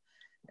dialogue.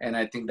 And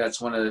I think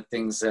that's one of the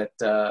things that,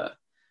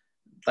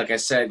 like I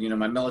said,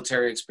 my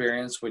military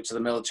experience, which the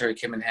military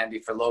came in handy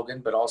for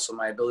Logan, but also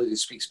my ability to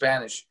speak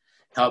Spanish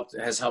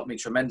has helped me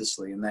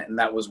tremendously. And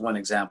that was one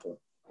example.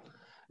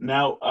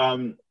 Now,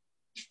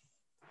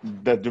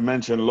 that you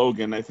mentioned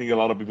Logan, I think a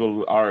lot of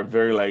people are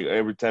very like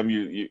every time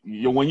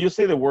when you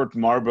say the word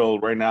Marvel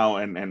right now,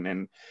 and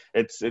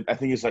I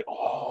think it's like,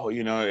 oh,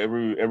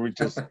 every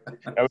just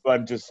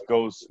everyone just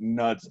goes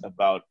nuts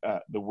about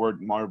the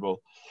word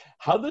Marvel.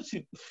 How does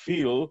it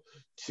feel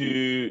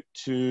to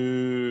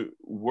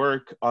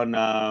work on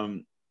a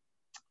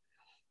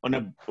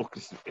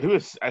it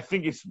was, I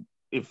think it's,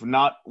 if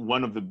not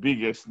one of the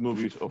biggest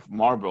movies of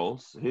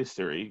Marvel's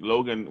history.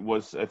 Logan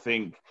was, I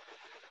think,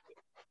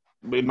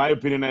 in my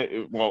opinion,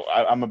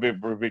 I'm a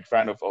very big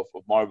fan of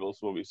Marvel's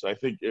movies, so I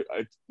think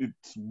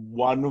it's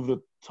one of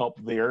the top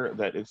there.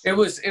 That it's it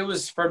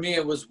was for me.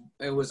 It was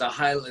a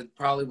highlight,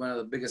 probably one of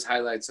the biggest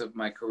highlights of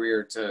my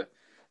career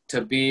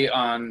to be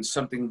on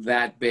something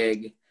that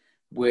big,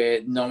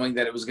 with knowing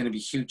that it was going to be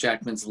Hugh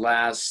Jackman's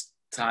last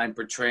time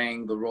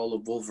portraying the role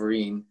of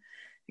Wolverine,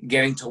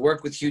 getting to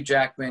work with Hugh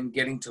Jackman,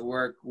 getting to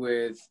work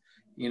with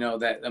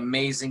that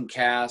amazing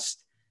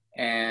cast,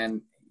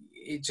 and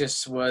it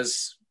just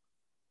was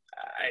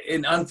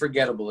an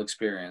unforgettable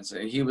experience.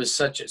 He was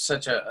such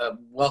a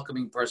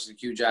welcoming person,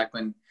 Hugh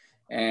Jackman,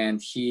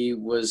 and it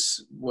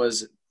was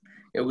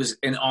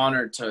an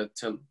honor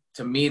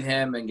to meet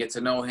him and get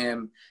to know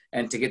him,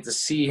 and to get to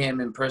see him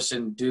in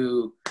person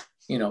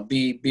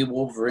be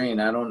Wolverine.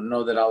 I don't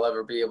know that I'll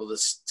ever be able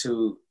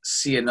to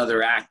see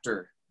another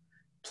actor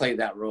play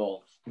that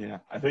role. Yeah,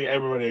 I think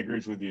everybody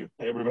agrees with you.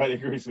 Everybody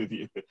agrees with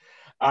you.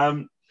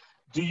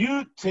 Do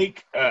you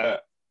take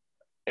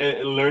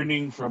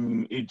learning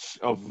from each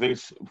of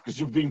this, because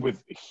you've been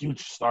with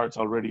huge stars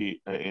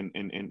already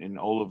in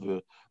all of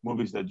the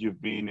movies that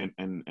you've been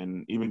in,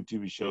 and even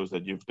TV shows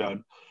that you've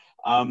done?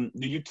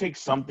 Do you take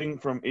something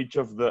from each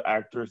of the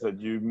actors that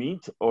you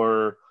meet,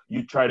 or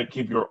you try to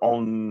keep your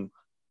own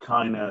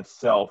kind of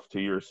self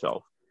to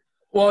yourself?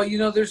 Well,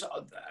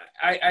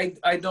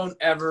 I don't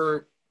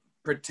ever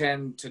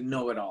pretend to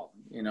know it all.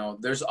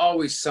 There's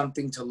always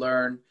something to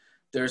learn.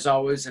 There's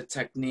always a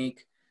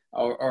technique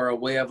or a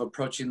way of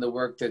approaching the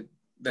work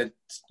that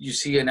you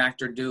see an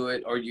actor do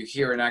it, or you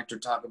hear an actor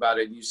talk about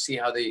it, and you see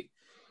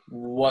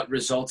what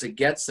results it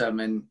gets them.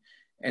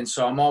 And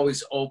so I'm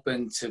always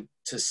open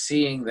to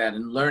seeing that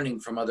and learning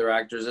from other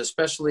actors,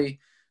 especially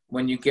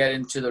when you get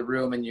into the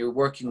room and you're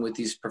working with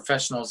these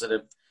professionals that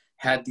have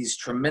had these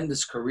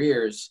tremendous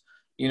careers.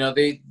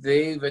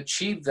 They've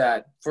achieved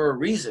that for a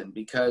reason,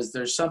 because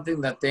there's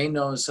something that they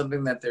know,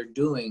 something that they're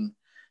doing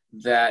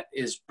that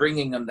is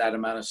bringing them that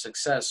amount of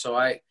success. So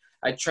I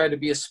try to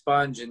be a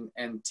sponge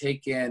and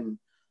take in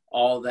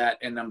all that,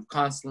 and I'm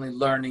constantly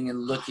learning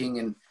and looking.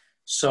 And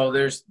so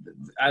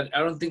I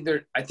don't think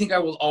I think I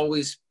will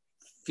always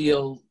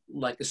feel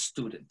like a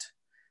student,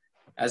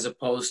 as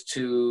opposed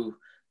to,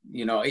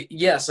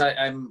 yes,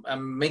 I'm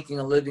making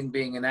a living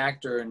being an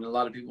actor, and a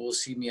lot of people will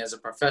see me as a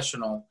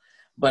professional.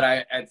 But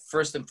at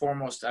first and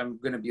foremost, I'm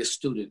going to be a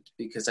student,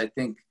 because I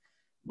think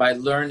by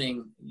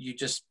learning, you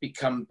just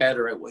become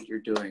better at what you're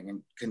doing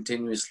and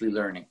continuously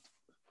learning.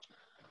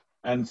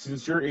 And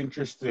since you're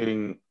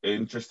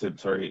interested,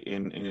 sorry,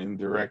 in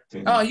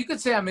directing. Oh, you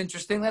could say I'm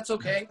interesting. That's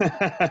okay.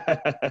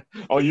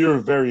 Oh, you're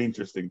very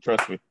interesting.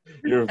 Trust me,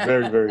 you're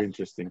very, very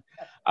interesting.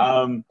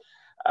 Um,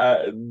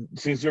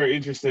 since you're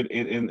interested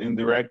in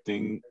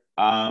directing,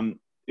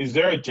 is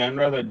there a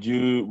genre that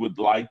you would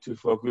like to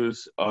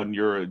focus on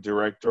your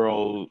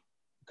directorial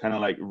kind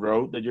of like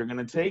road that you're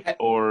going to take,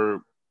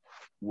 or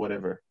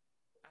whatever?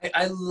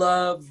 I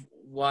love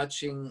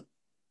watching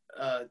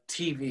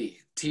TV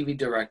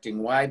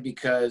directing. Why?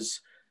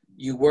 Because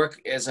you work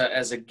as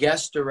a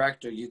guest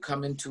director. You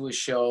come into a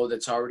show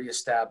that's already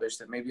established,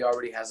 that maybe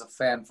already has a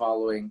fan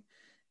following,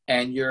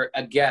 and you're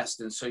a guest.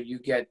 And so you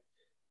get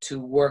to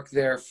work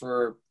there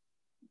for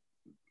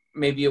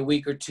maybe a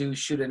week or two,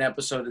 shoot an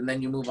episode, and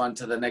then you move on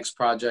to the next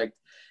project.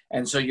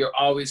 And so you're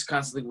always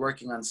constantly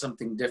working on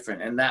something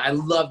different. And I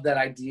love that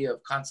idea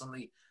of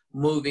constantly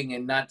moving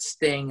and not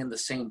staying in the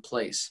same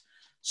place.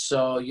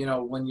 So,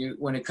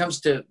 when it comes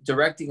to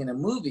directing in a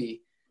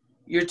movie,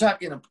 you're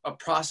talking a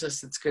process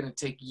that's going to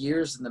take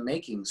years in the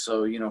making.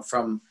 So,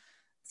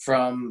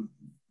 from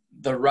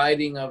the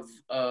writing of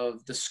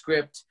the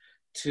script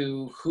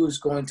to who's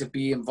going to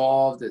be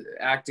involved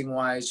acting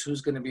wise,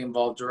 who's going to be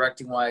involved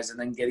directing wise, and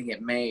then getting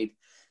it made.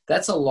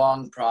 That's a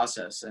long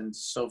process. And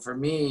so for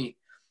me,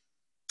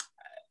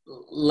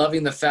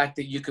 loving the fact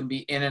that you can be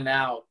in and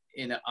out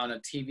on a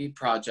TV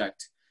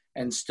project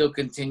and still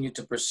continue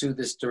to pursue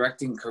this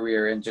directing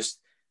career, and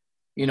just,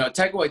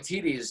 Taika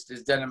Waititi has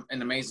done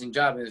an amazing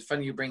job. And it's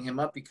funny you bring him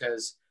up,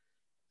 because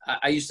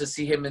I used to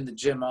see him in the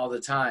gym all the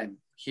time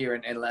here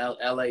in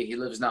LA. He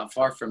lives not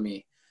far from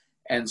me.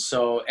 And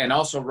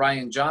also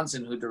Rian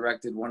Johnson, who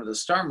directed one of the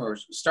Star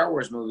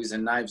Wars movies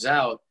and Knives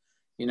Out,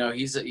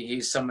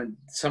 he's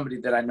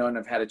somebody that I know and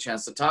have had a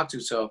chance to talk to.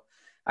 So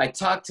I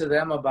talked to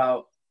them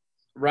about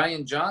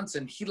Rian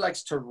Johnson. He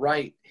likes to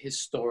write his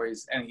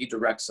stories and he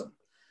directs them.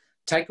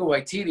 Taika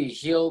Waititi,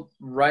 he'll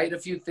write a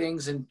few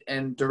things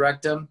and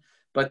direct them,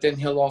 but then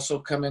he'll also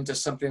come into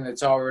something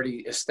that's already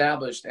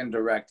established and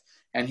direct.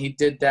 And he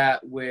did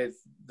that with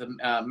the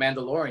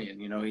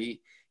Mandalorian.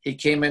 He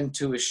came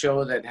into a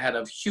show that had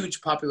a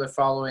huge popular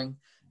following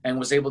and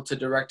was able to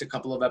direct a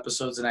couple of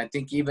episodes, and I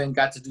think even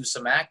got to do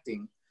some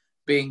acting,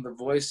 being the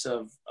voice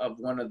of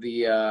one of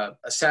the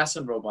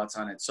assassin robots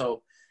on it.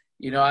 So,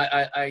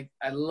 I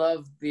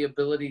love the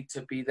ability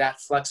to be that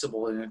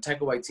flexible. And Taika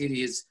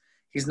Waititi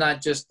he's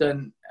not just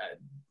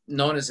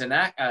known as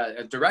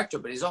a director,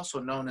 but he's also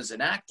known as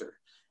an actor,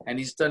 and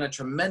he's done a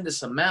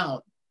tremendous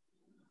amount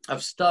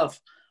of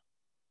stuff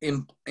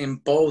in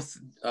both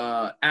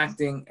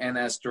acting and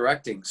as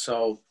directing.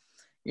 So,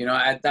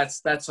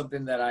 that's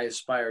something that I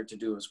aspire to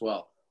do as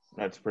well.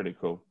 That's pretty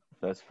cool.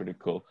 That's pretty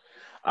cool.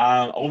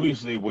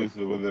 Obviously, with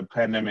the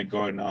pandemic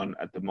going on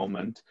at the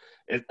moment,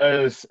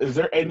 is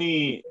there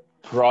any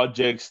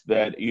projects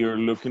that you're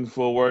looking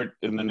forward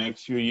in the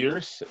next few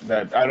years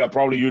that I don't,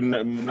 probably you're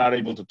not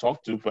able to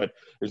talk to, but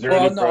is there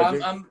any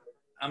project?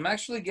 I'm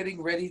actually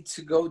getting ready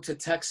to go to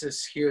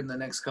Texas here in the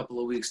next couple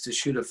of weeks to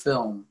shoot a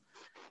film.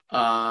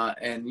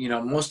 And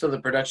most of the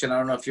production, I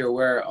don't know if you're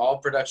aware, all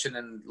production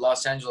in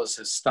Los Angeles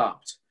has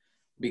stopped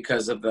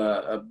because of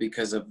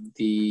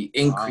the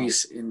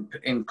increase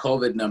in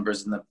COVID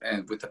numbers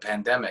and with the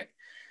pandemic.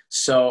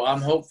 So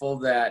I'm hopeful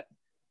that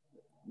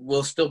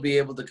we'll still be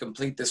able to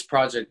complete this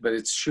project, but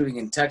it's shooting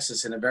in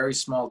Texas in a very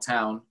small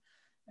town,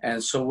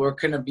 and so we're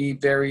going to be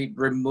very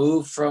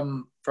removed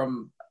from.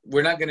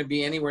 We're not going to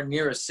be anywhere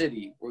near a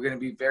city. We're going to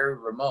be very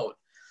remote.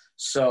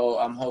 So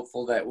I'm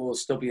hopeful that we'll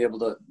still be able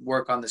to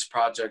work on this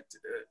project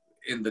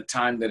in the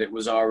time that it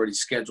was already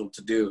scheduled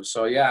to do.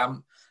 So yeah,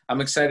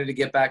 I'm excited to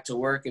get back to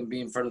work and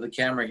be in front of the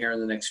camera here in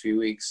the next few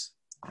weeks.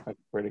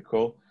 That's pretty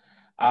cool.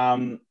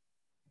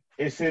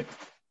 Is it?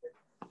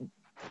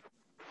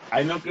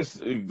 I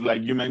noticed,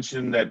 like you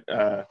mentioned, that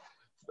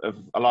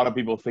a lot of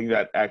people think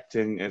that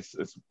acting is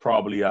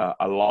probably a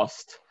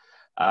lost.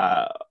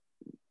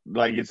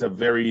 Like it's a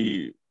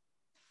very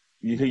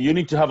you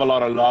need to have a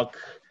lot of luck.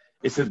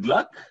 Is it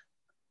luck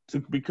to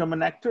become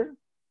an actor?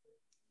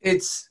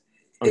 It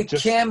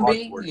can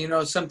be,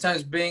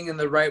 sometimes being in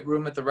the right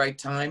room at the right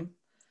time.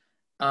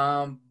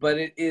 But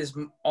it is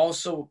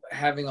also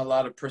having a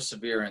lot of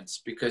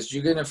perseverance, because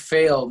you're going to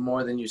fail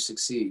more than you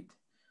succeed.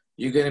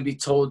 You're going to be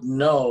told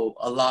no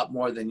a lot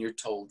more than you're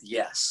told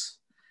yes.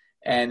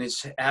 And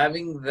it's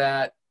having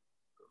that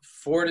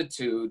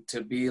fortitude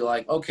to be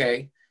like,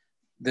 okay,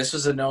 this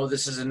is a no,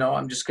 this is a no.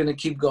 I'm just going to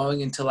keep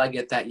going until I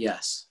get that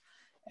yes.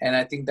 And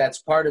I think that's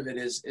part of it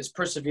is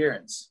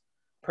perseverance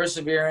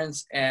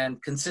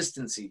and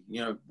consistency.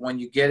 When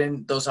you get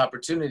in those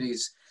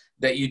opportunities,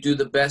 that you do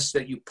the best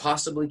that you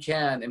possibly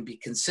can and be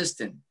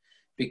consistent,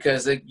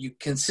 because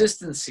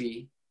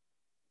consistency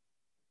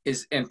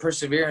and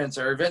perseverance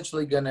are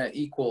eventually going to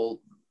equal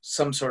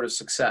some sort of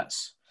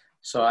success.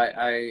 So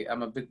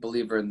I'm a big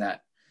believer in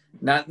that.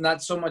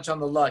 Not so much on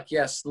the luck.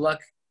 Yes,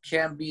 luck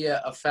can be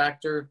a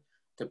factor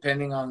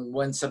depending on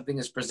when something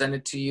is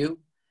presented to you.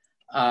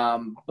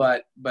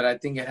 But I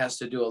think it has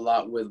to do a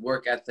lot with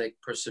work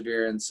ethic,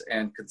 perseverance,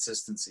 and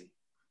consistency.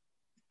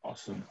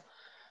 Awesome.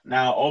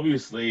 Now,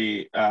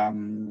 obviously,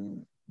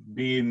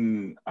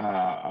 being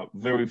a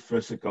very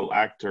physical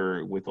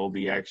actor with all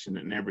the action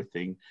and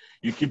everything,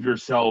 you keep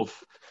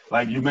yourself,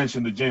 like you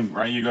mentioned, the gym,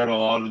 right? You got a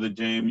lot of the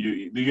gym.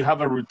 Do you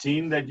have a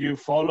routine that you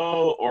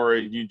follow, or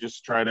you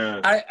just try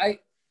to?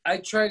 I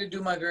try to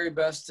do my very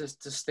best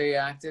to stay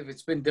active.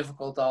 It's been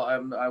difficult. I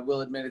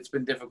will admit it's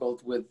been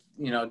difficult with,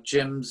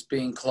 gyms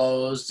being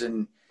closed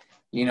and,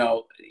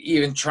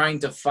 even trying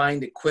to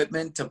find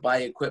equipment, to buy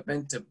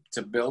equipment,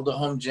 to build a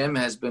home gym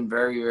has been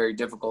very, very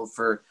difficult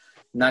for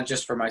not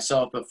just for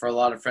myself, but for a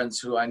lot of friends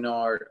who I know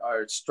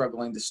are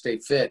struggling to stay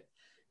fit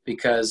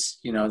because,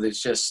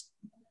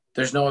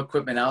 there's no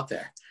equipment out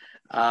there.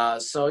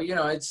 So,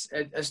 I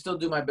still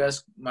do my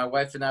best. My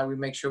wife and I, we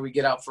make sure we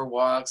get out for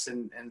walks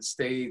and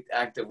stay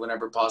active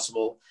whenever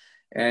possible.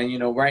 And,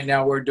 right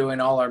now we're doing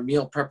all our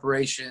meal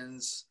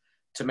preparations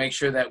to make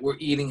sure that we're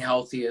eating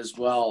healthy as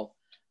well,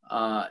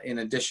 in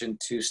addition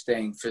to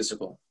staying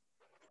physical.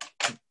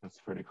 That's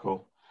pretty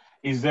cool.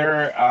 Is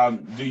there,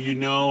 do you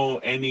know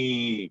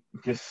any,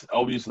 because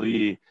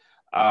obviously,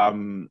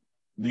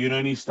 do you know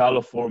any style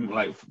of form,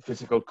 like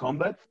physical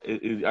combat?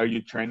 Are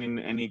you training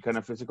any kind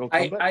of physical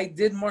combat? I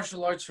did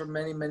martial arts for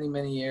many, many,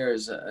 many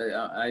years.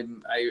 I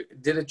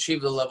did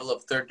achieve the level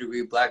of 3rd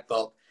degree black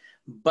belt,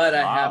 but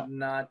wow.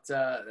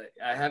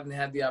 I haven't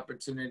had the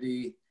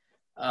opportunity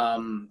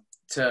to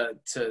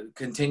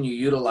continue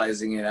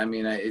utilizing it. I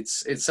mean,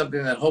 it's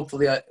something that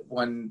hopefully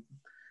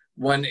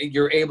when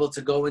you're able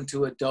to go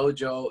into a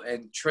dojo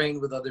and train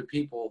with other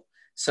people,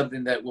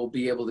 something that we'll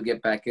be able to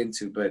get back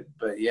into. But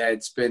yeah,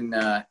 it's been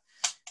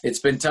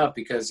tough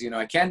because,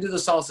 I can't do the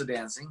salsa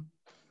dancing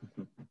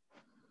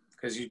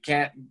because you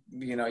can't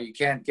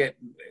get,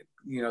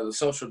 the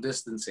social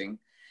distancing,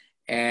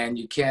 and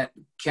you can't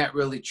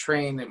really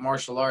train at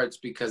martial arts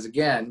because,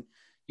 again,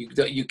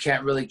 you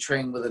can't really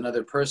train with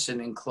another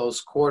person in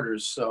close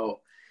quarters.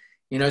 So,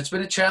 it's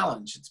been a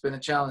challenge.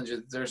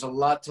 There's a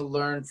lot to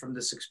learn from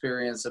this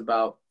experience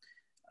about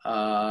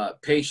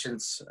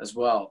patience as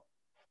well.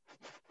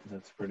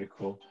 That's pretty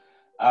cool.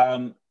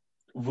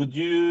 Would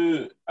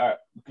you,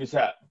 because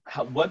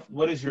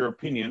what is your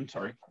opinion?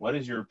 Sorry, what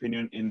is your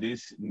opinion in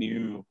this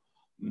new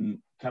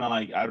kind of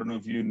like, I don't know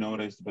if you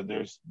noticed, but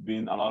there's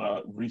been a lot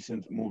of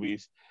recent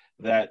movies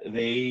that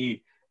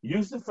they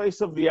use the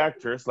face of the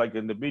actors like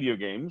in the video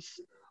games,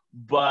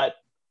 but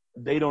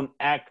they don't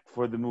act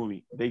for the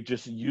movie. They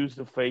just use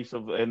the face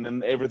of, and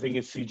then everything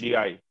is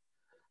CGI.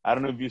 I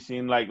don't know if you've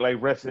seen like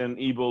Resident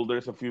Evil.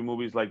 There's a few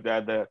movies like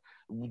that that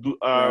do.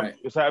 Right.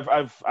 Because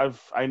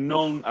I've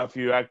known a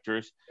few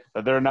actors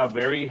that they're not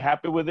very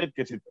happy with it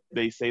because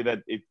they say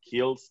that it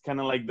kills kind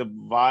of like the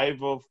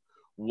vibe of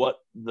what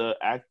the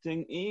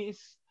acting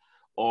is,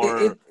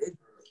 or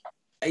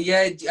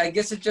Yeah, I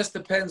guess it just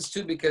depends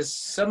too, because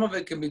some of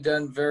it can be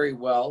done very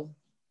well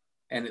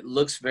and it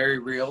looks very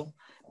real,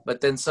 but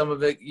then some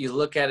of it you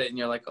look at it and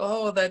you're like,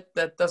 oh,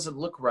 that doesn't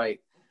look right.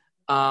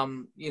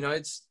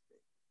 It's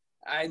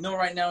I know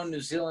right now in New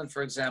Zealand,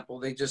 for example,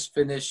 they just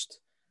finished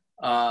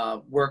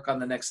work on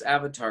the next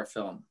Avatar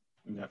film.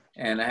 yeah,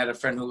 And I had a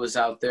friend who was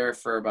out there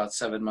for about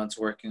 7 months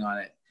working on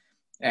it.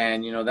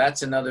 And,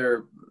 that's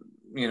another,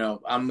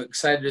 I'm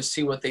excited to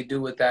see what they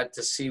do with that,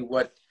 to see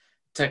what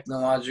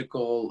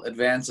technological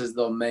advances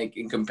they'll make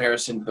in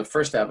comparison to the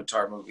first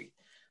Avatar movie.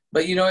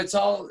 But,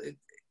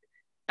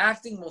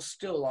 acting will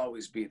still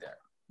always be there.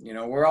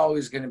 We're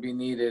always going to be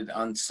needed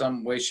on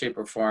some way, shape,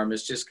 or form.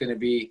 It's just going to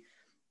be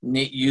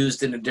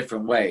used in a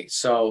different way.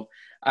 So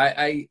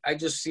I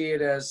just see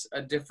it as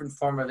a different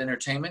form of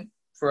entertainment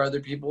for other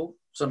people.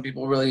 Some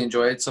people really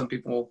enjoy it. Some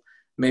people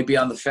may be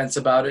on the fence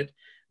about it.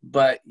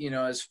 But,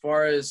 as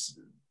far as,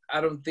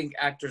 I don't think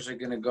actors are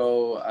going to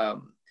go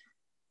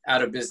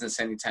out of business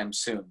anytime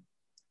soon.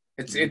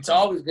 It's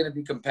always going to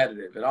be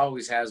competitive. It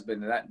always has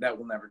been. That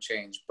will never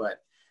change. But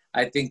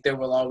I think there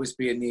will always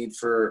be a need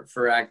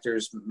for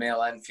actors,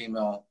 male and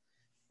female,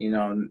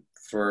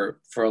 for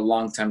a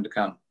long time to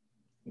come.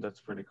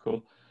 that's pretty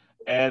cool.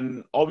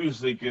 And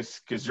obviously,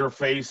 because your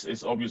face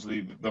is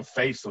obviously the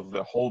face of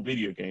the whole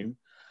video game.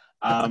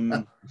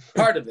 Um,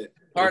 Part of it.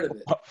 Part of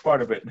it.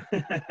 part of it.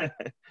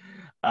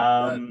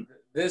 Uh, um,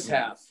 this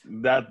half.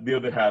 that the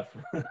other half.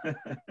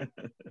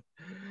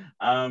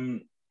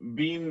 um,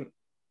 being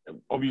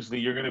obviously,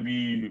 you're gonna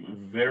be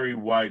very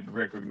wide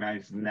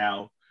recognized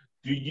now.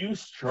 Do you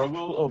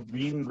struggle of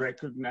being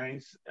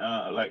recognized?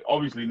 Like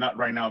obviously not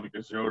right now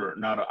because you're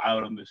not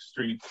out on the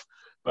streets.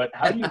 But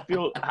how do you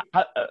feel?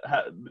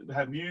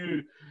 Have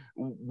you?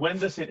 When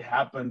does it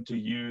happen to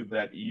you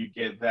that you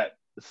get that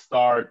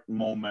start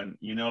moment?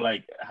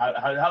 Like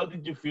how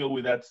did you feel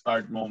with that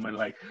start moment?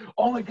 Like,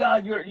 oh my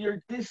God,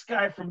 you're this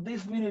guy from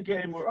this video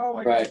game, or oh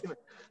my God, Right.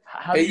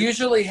 how do It you?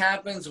 usually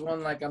happens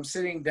when, like, I'm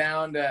sitting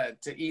down to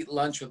eat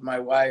lunch with my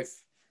wife,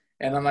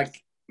 and I'm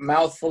like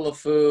mouthful of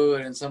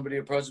food, and somebody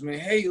approaches me,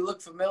 "Hey, you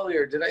look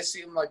familiar. Did I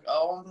see him?" Like,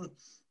 oh,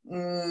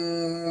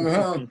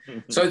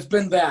 so it's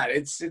been that.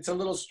 It's a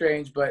little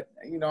strange, but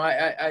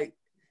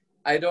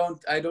I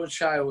don't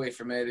shy away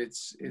from it.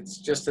 It's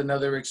just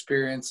another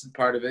experience and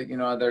part of it.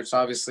 There's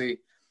obviously,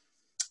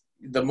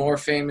 the more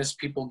famous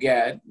people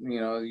get,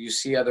 you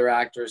see other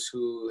actors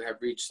who have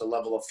reached a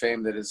level of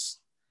fame that is,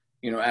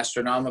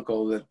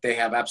 astronomical, that they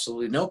have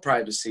absolutely no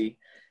privacy.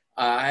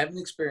 I haven't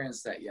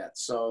experienced that yet.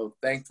 So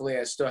thankfully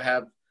I still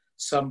have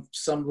some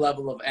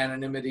level of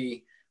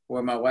anonymity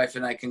where my wife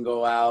and I can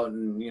go out,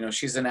 and,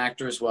 she's an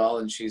actor as well,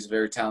 and she's a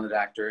very talented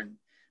actor. And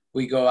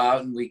we go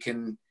out and we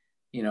can,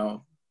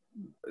 well,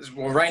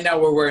 right now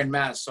we're wearing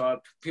masks, so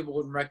people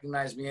wouldn't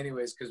recognize me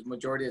anyways, because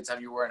majority of the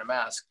time you're wearing a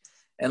mask,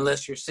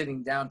 unless you're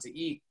sitting down to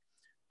eat.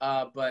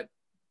 But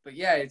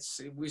yeah,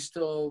 we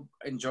still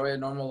enjoy a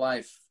normal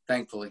life,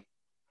 thankfully.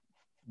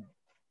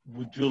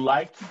 Would you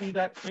like to be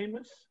that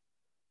famous?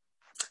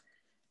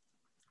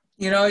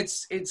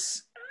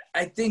 It's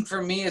I think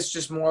for me it's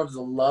just more of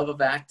the love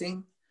of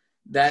acting.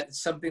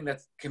 That's something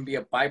that can be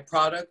a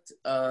byproduct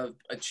of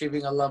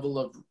achieving a level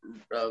of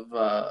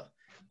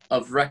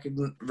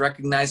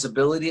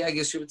recognizability, I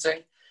guess you would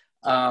say.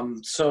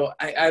 So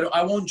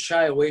I won't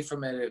shy away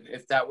from it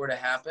if that were to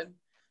happen,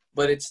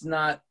 but it's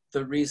not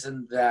the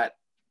reason that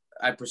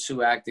I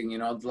pursue acting.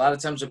 A lot of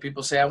times when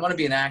people say, I want to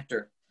be an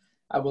actor,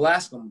 I will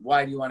ask them,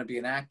 why do you want to be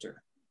an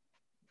actor?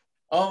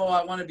 Oh,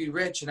 I want to be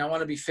rich and I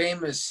want to be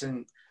famous.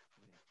 And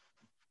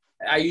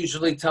I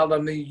usually tell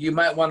them, you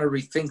might want to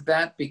rethink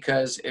that,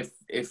 because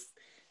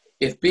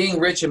if being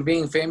rich and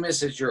being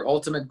famous is your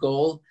ultimate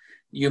goal,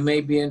 you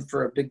may be in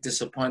for a big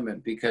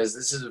disappointment, because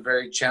this is a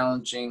very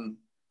challenging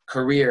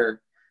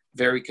career,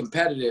 very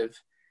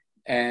competitive.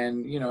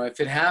 And, if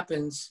it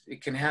happens,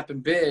 it can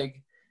happen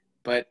big,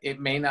 but it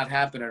may not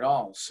happen at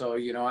all. So,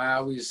 I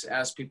always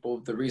ask people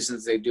the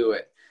reasons they do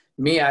it.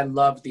 Me, I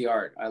love the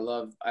art. I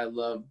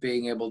love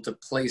being able to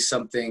play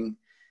something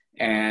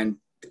and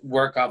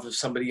work off of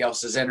somebody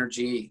else's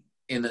energy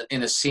in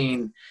a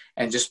scene,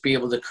 and just be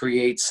able to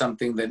create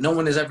something that no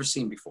one has ever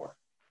seen before.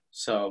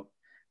 So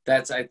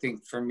that's, I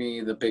think, for me,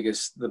 the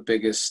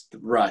biggest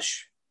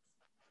rush.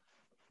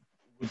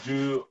 Would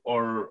you,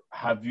 or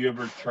have you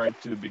ever tried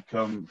to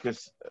become,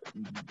 because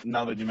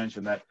now that you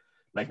mentioned that,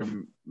 like a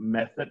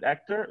method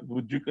actor?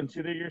 Would you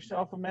consider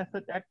yourself a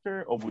method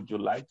actor, or would you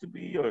like to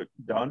be, or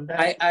done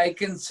that? I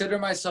consider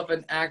myself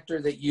an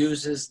actor that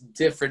uses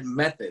different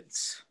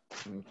methods.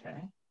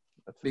 Okay.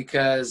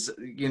 Because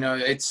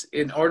it's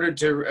in order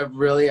to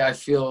really, I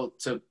feel,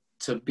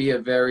 to be a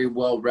very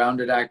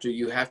well-rounded actor,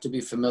 you have to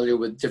be familiar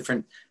with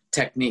different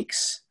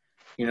techniques.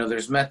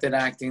 There's method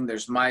acting,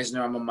 there's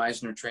Meisner. I'm a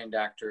Meisner trained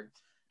actor.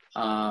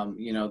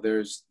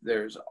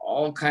 There's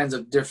all kinds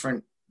of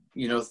different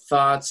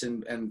thoughts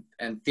and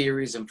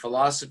theories and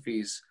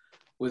philosophies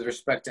with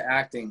respect to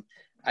acting.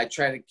 I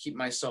try to keep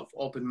myself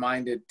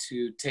open-minded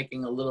to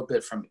taking a little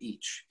bit from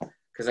each,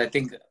 because I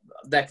think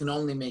that can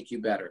only make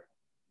you better.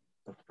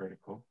 That's pretty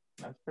cool.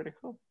 That's pretty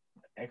cool.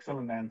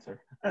 Excellent answer.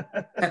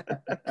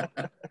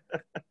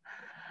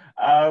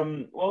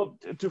 Well,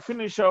 to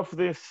finish off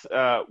this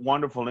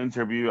wonderful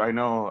interview, I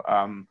know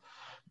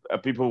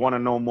people want to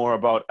know more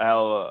about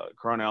Al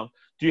Coronel.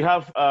 Do you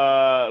have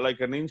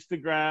like an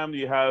Instagram? Do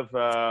you have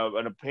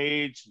a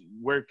page?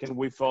 Where can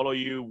we follow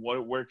you?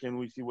 Where can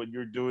we see what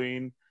you're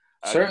doing?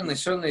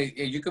 Certainly.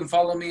 You can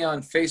follow me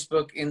on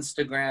Facebook,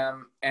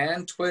 Instagram,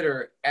 and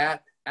Twitter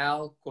at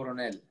Al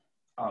Coronel.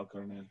 Al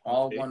Coronel.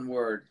 All one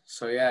word.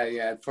 So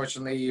yeah.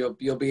 Unfortunately,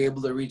 you'll be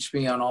able to reach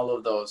me on all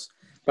of those.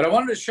 But I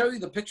wanted to show you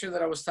the picture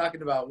that I was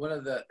talking about. One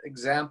of the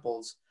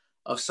examples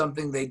of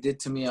something they did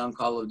to me on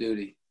Call of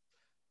Duty.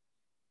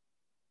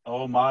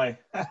 Oh my!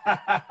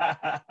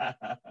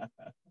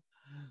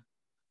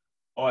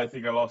 Oh, I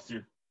think I lost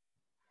you.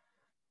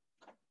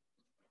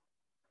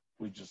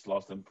 We just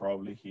lost him.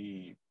 Probably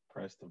he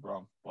pressed the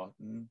wrong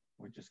button.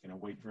 We're just gonna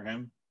wait for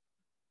him.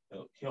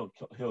 He'll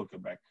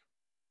come back.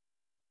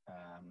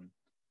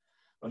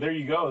 Well, there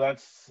you go.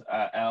 That's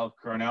Al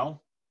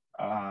Coronel.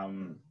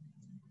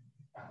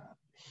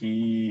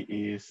 He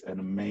is an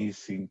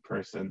amazing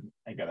person.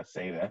 I gotta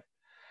say that.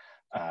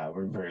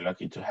 We're very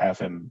lucky to have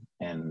him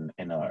in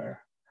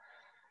our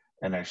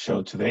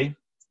show today.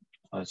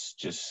 Let's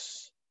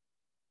just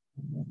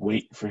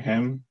wait for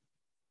him.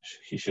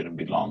 He shouldn't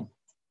be long.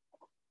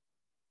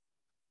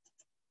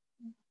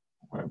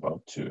 We're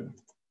about to.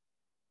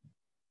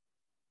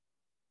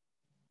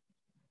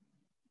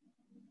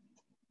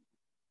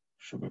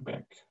 Should be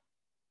back.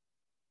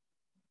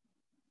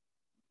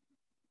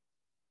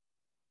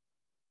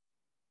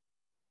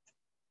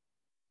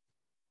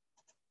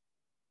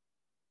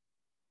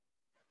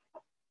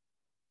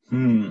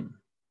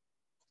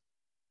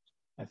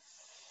 I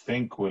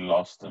think we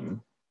lost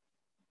him.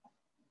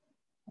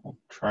 I'll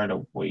try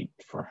to wait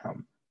for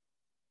him.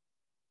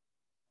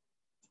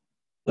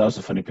 That was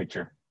a funny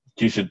picture.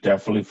 You should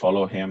definitely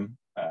follow him.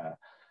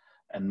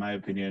 In my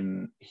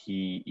opinion,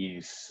 he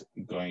is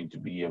going to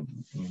be a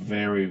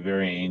very,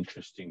 very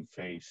interesting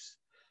face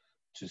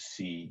to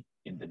see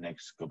in the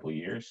next couple of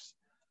years.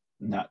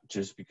 Not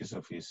just because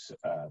of his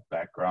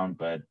background,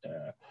 but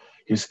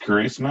his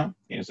charisma.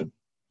 He has a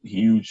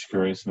huge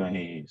charisma.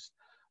 He's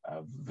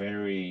a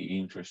very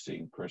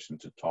interesting person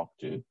to talk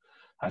to.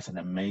 Has an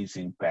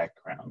amazing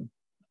background.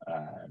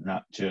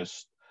 Not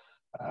just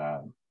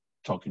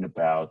talking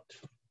about,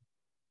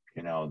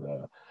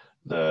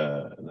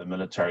 the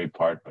military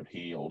part, but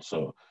he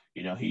also,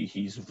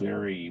 he's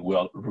very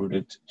well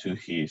rooted to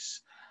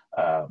his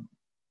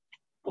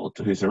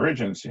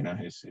origins.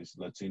 His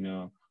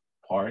Latino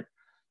part.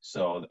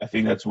 So I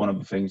think that's one of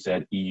the things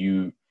that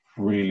you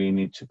really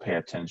need to pay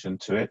attention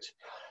to it.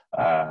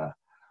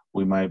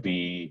 We might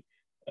be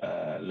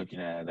looking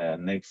at the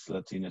next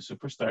Latino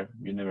superstar.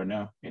 You never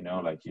know.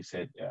 Like you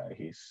said,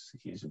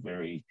 he's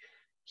very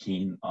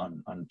keen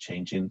on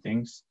changing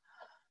things.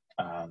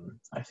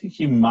 I think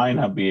he might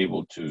not be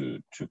able to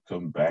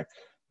come back.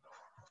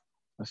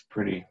 That's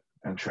pretty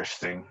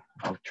interesting.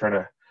 I'll try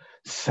to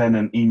send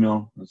an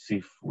email and see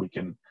if we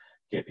can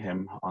get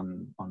him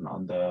on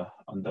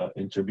the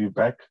interview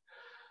back.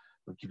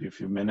 We'll give you a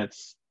few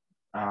minutes.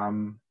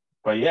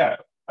 But yeah,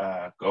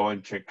 go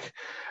and check.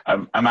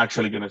 I'm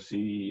actually gonna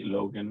see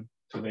Logan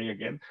today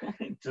again,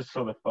 just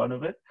for the fun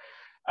of it.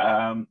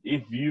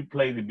 If you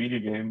play the video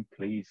game,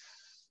 please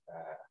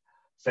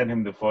send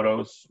him the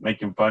photos,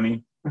 make him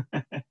funny,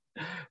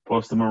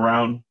 post them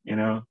around.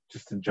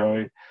 Just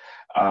enjoy.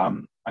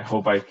 I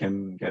hope I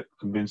can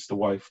convince the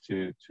wife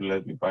to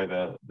let me buy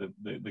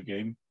the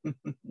game.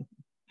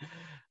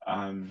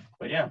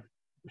 But yeah,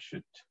 we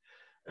should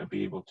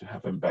be able to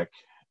have him back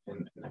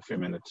in a few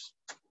minutes.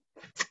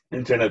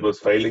 Internet was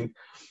failing.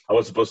 I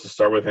was supposed to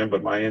start with him,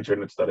 but my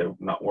internet started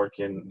not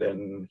working.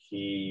 Then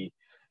he,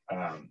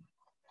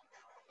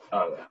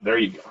 there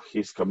you go.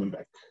 He's coming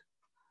back.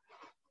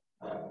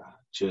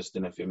 Just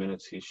in a few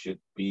minutes, he should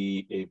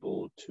be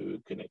able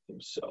to connect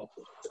himself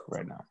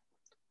right now.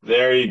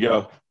 There you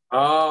go.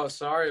 Oh,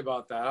 sorry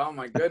about that. Oh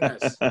my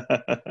goodness!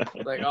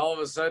 Like all of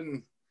a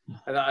sudden,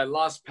 I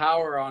lost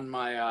power on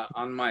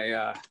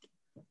my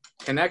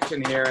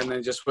connection here, and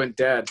then just went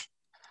dead.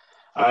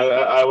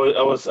 I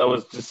was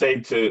just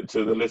saying to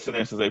the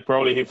listeners that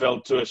probably he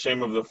felt too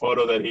ashamed of the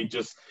photo that he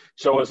just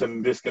showed us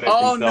and disconnect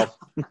himself.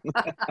 No.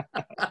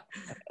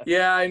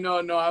 Yeah, I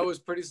know. No, I was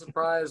pretty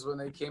surprised when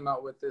they came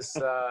out with this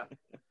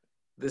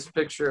this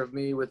picture of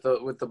me with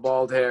the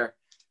bald hair,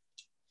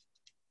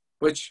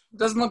 which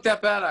doesn't look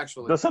that bad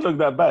actually. Doesn't look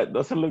that bad.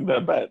 Doesn't look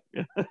that bad.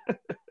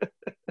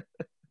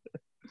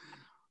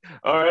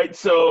 All right.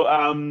 So,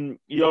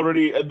 you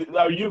already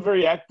are you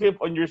very active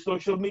on your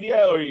social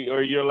media, or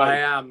you're like? I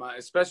am,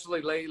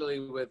 especially lately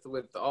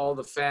with all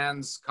the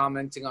fans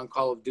commenting on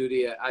Call of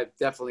Duty. I've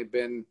definitely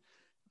been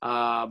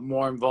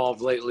more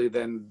involved lately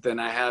than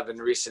I have in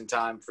recent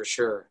time, for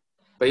sure.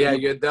 But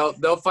yeah,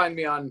 they'll find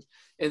me on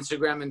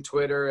Instagram and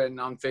Twitter and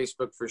on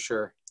Facebook for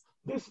sure.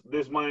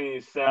 This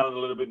might sound a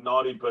little bit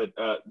naughty, but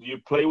do you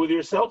play with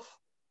yourself?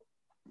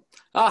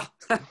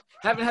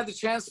 Haven't had the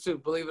chance to,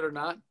 believe it or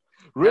not.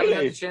 Really?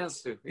 Haven't had the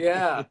chance to.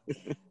 Yeah.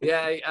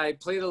 Yeah, I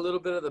played a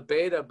little bit of the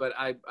beta, but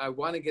I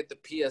want to get the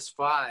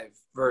PS5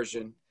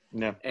 version.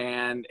 Yeah.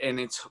 And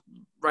it's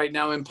right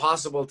now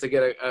impossible to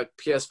get a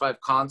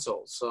PS5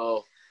 console.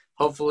 So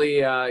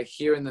hopefully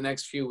here in the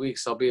next few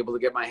weeks, I'll be able to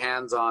get my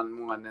hands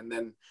on one, and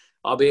then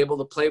I'll be able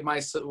to play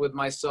with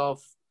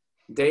myself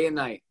day and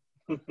night.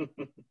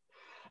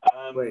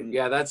 Wait,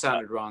 yeah, that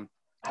sounded wrong.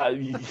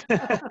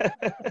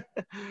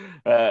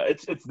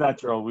 It's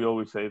natural. We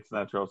always say it's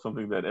natural,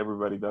 something that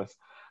everybody does.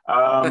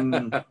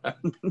 Well,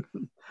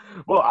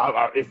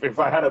 if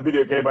I had a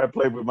video game, I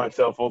played with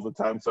myself all the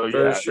time. So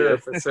for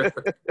sure.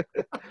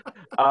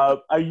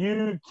 Are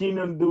you keen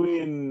on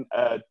doing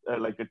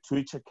like a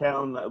Twitch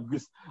account?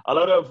 Because a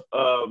lot of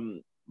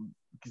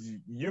because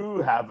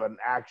you have an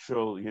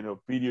actual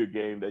video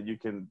game that you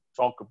can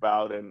talk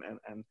about and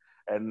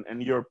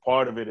you're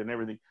part of it and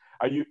everything.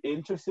 Are you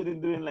interested in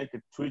doing like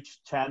a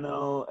Twitch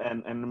channel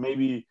and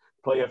maybe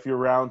play a few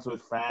rounds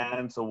with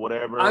fans or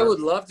whatever? I would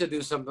love to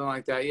do something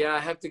like that. Yeah, I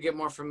have to get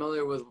more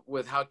familiar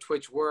with how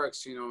Twitch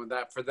works.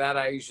 For that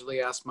I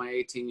usually ask my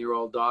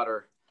 18-year-old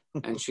daughter,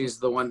 and she's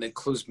the one that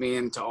clues me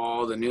into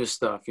all the new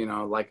stuff.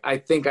 Like I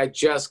think I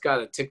just got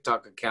a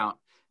TikTok account,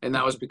 and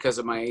that was because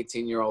of my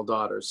 18-year-old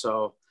daughter.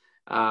 So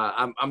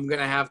I'm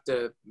gonna have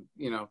to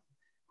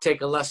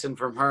take a lesson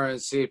from her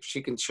and see if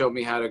she can show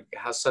me how to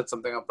set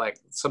something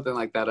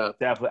like that up.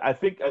 Definitely, I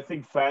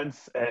think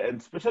fans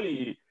and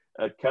especially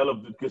Call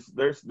of Duty, because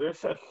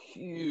there's a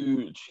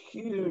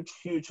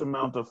huge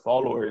amount of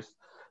followers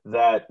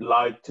that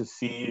like to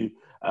see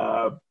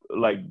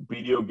like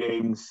video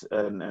games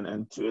and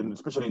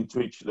especially in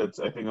Twitch. That's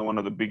I think one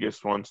of the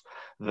biggest ones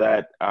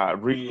that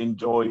really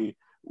enjoy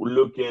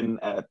looking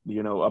at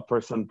a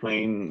person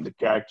playing the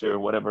character or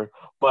whatever.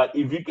 But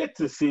if you get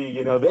to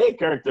see their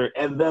character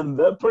and then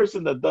the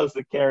person that does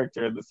the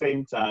character at the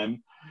same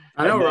time,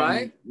 I know, then,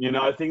 right?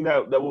 I think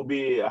that will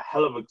be a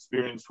hell of an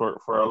experience for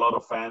a lot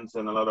of fans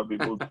and a lot of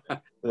people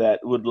that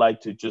would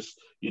like to just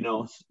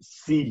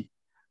see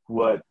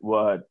what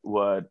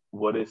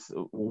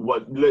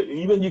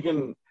even you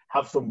can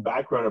have some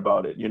background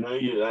about it.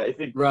 I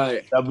think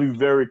right. that'd be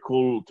very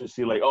cool to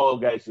see. Like, oh,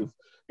 guys,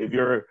 if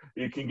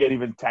you can get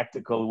even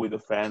tactical with the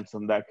fans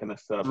and that kind of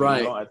stuff.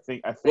 Right. I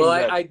think. Well,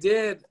 I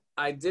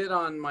did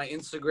on my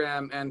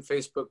Instagram and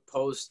Facebook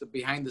post the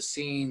behind the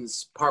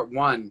scenes part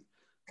 1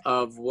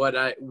 of what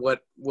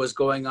was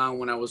going on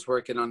when I was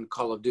working on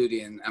Call of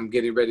Duty, and I'm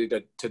getting ready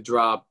to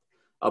drop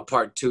a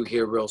part 2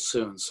 here real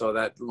soon. So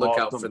look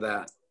out for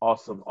that.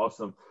 Awesome.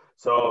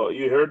 So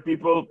you heard,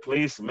 people.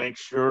 Please make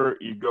sure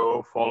you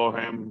go follow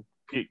him.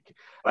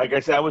 Like I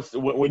said,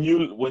 when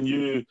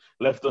you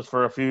left us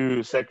for a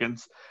few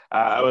seconds,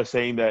 I was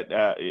saying that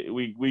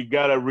we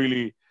gotta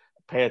really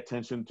pay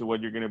attention to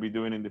what you're gonna be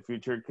doing in the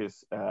future,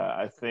 because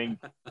I think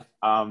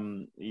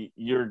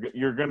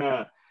you're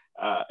gonna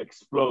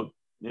explode.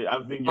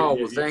 I think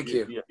thank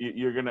you.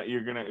 You're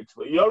gonna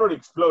explode. You already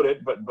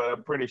exploded, but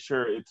I'm pretty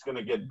sure it's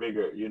gonna get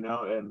bigger.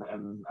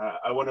 And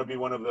I want to be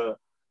one of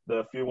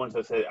the few ones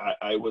that say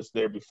I was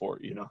there before.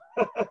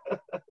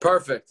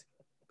 Perfect.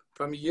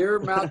 From your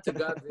mouth to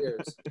God's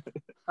ears.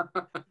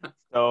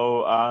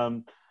 So,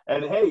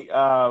 and hey,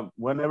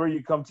 whenever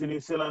you come to New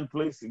Zealand,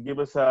 please give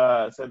us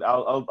send.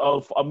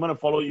 I'm gonna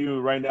follow you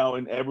right now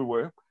in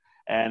everywhere,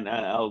 and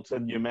I'll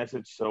send you a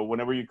message. So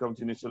whenever you come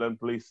to New Zealand,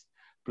 please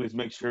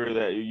make sure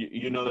that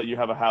you know that you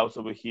have a house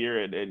over here,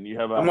 and you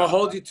have a. I'm gonna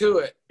hold you to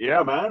it.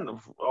 Yeah, man.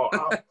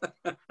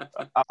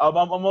 I'm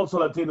also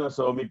Latino,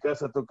 so mi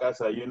casa tu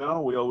casa.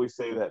 We always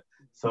say that.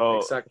 So.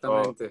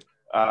 Exactamente.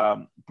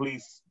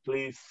 Please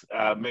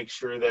make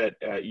sure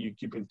that you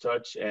keep in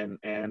touch, and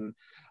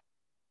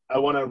I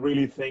want to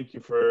really thank you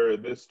for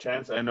this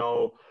chance. I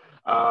know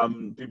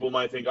people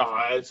might think,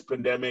 it's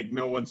pandemic,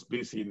 no one's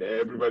busy,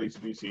 everybody's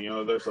busy.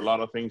 There's a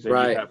lot of things that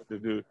you have to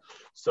do.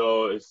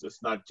 So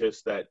it's not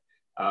just that.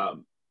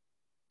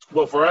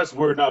 Well, for us,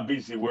 we're not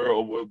busy.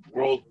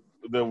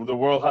 The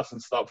world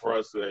hasn't stopped for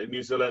us. In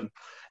New Zealand,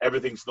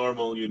 everything's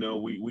normal.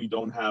 We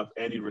don't have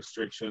any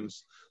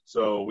restrictions,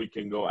 so we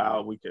can go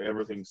out. We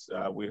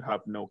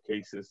have no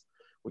cases,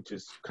 which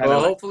is kind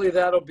of. Hopefully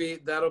that'll be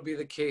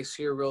the case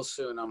here real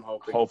soon. I'm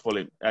hoping.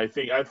 Hopefully, I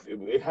think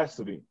it has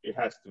to be. It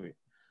has to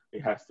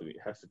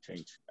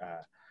change.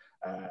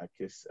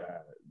 because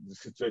the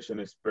situation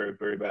is very,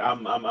 very bad.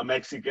 I'm a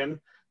Mexican,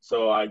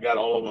 so I got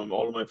all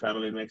of my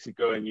family in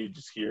Mexico, and you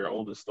just hear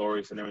all the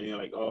stories and everything.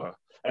 Like, oh,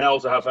 and I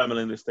also have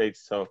family in the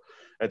States, so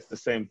it's the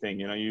same thing.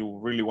 You know, you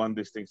really want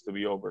these things to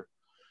be over.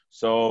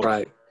 So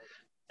Right.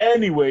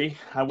 anyway,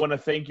 I want to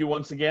thank you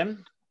once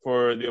again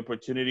for the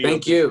opportunity of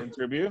Thank this you.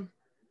 interview.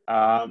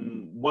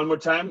 One more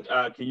time,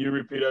 can you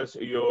repeat us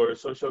your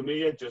social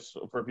media just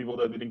for people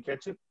that didn't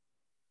catch it?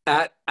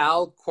 At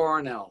Al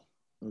Coronel.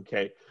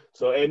 Okay.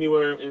 So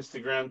anywhere,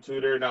 Instagram,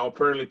 Twitter, now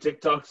apparently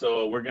TikTok.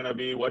 So we're gonna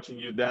be watching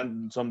you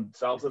dance some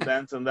salsa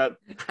dance and that.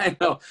 I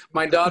know.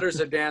 My daughter's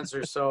a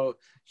dancer, so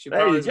she There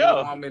probably you is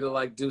gonna go. want me to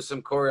like do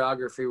some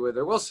choreography with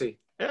her. We'll see.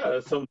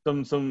 Yeah, some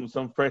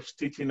fresh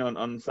teaching on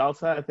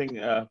salsa. I think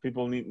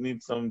people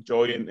need some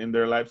joy in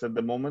their lives at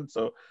the moment.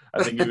 So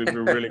I think it would be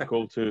really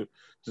cool to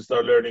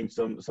start learning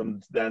some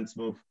dance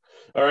move.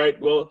 All right.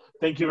 Well,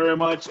 thank you very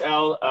much,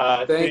 Al.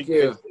 Thank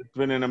you. It's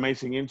been an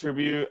amazing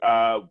interview.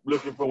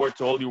 Looking forward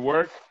to all your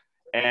work,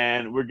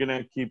 and we're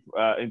gonna keep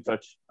in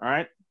touch. All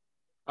right.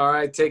 All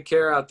right. Take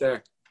care out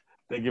there.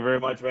 Thank you very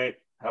much, mate.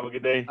 Have a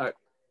good day. All right.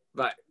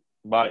 Bye.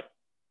 Bye.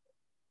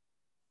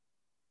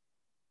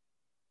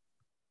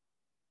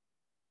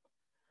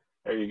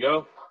 There you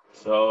go.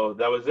 So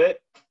that was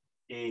it.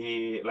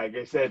 Like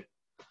I said,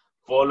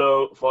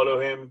 follow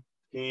him.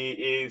 He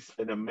is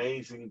an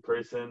amazing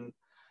person.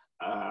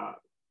 Uh,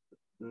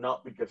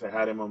 Not because I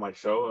had him on my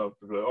show. I was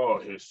like, oh,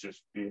 he's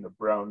just being a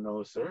brown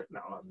noser.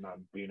 No, I'm not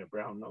being a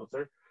brown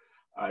noser.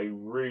 I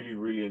really,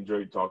 really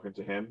enjoyed talking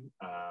to him.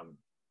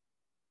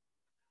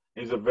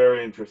 He's a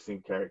very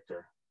interesting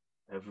character.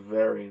 A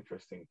very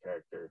interesting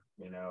character.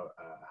 You know,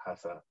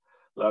 has a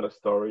lot of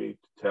story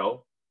to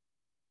tell.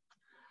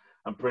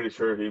 I'm pretty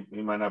sure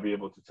he might not be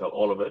able to tell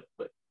all of it,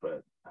 but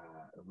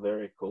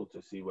very cool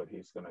to see what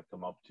he's gonna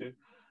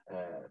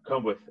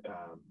come with.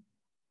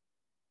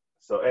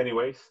 So,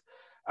 anyways,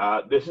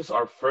 this is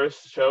our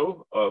first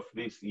show of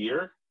this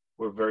year.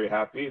 We're very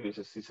happy. This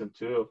is season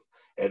 2 of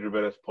Ed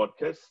Rivera's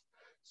podcast.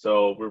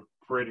 So we're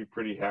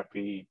pretty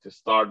happy to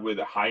start with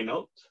a high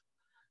note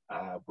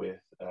with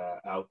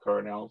Al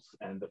Coronels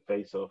and the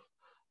face of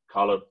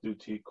Call of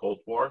Duty Cold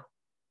War.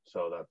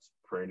 So that's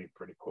pretty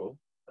cool.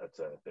 That's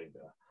a thing.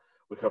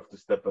 We have to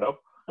step it up.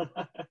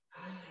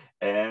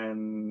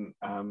 And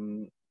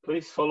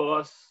please follow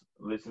us.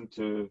 Listen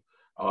to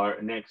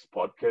our next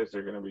podcast.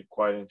 They're going to be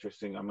quite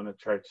interesting. I'm going to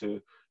try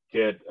to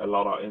get a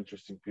lot of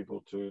interesting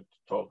people to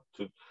talk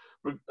to.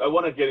 I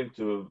want to get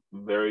into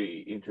very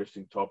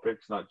interesting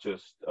topics, not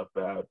just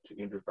about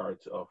in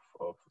regards of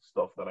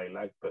stuff that I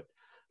like, but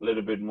a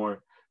little bit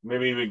more.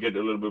 Maybe even get a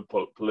little bit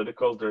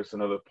political. There's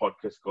another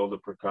podcast called The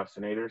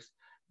Procrastinators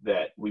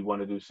that we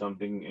want to do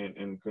something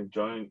in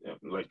conjoint,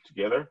 like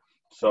together.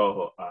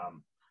 So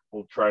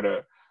we'll try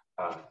to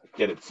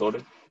get it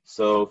sorted.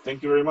 So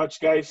thank you very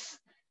much, guys.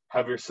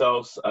 Have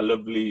yourselves a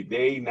lovely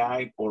day,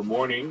 night, or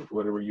morning,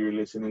 whatever you're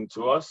listening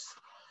to us.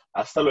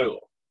 Hasta luego.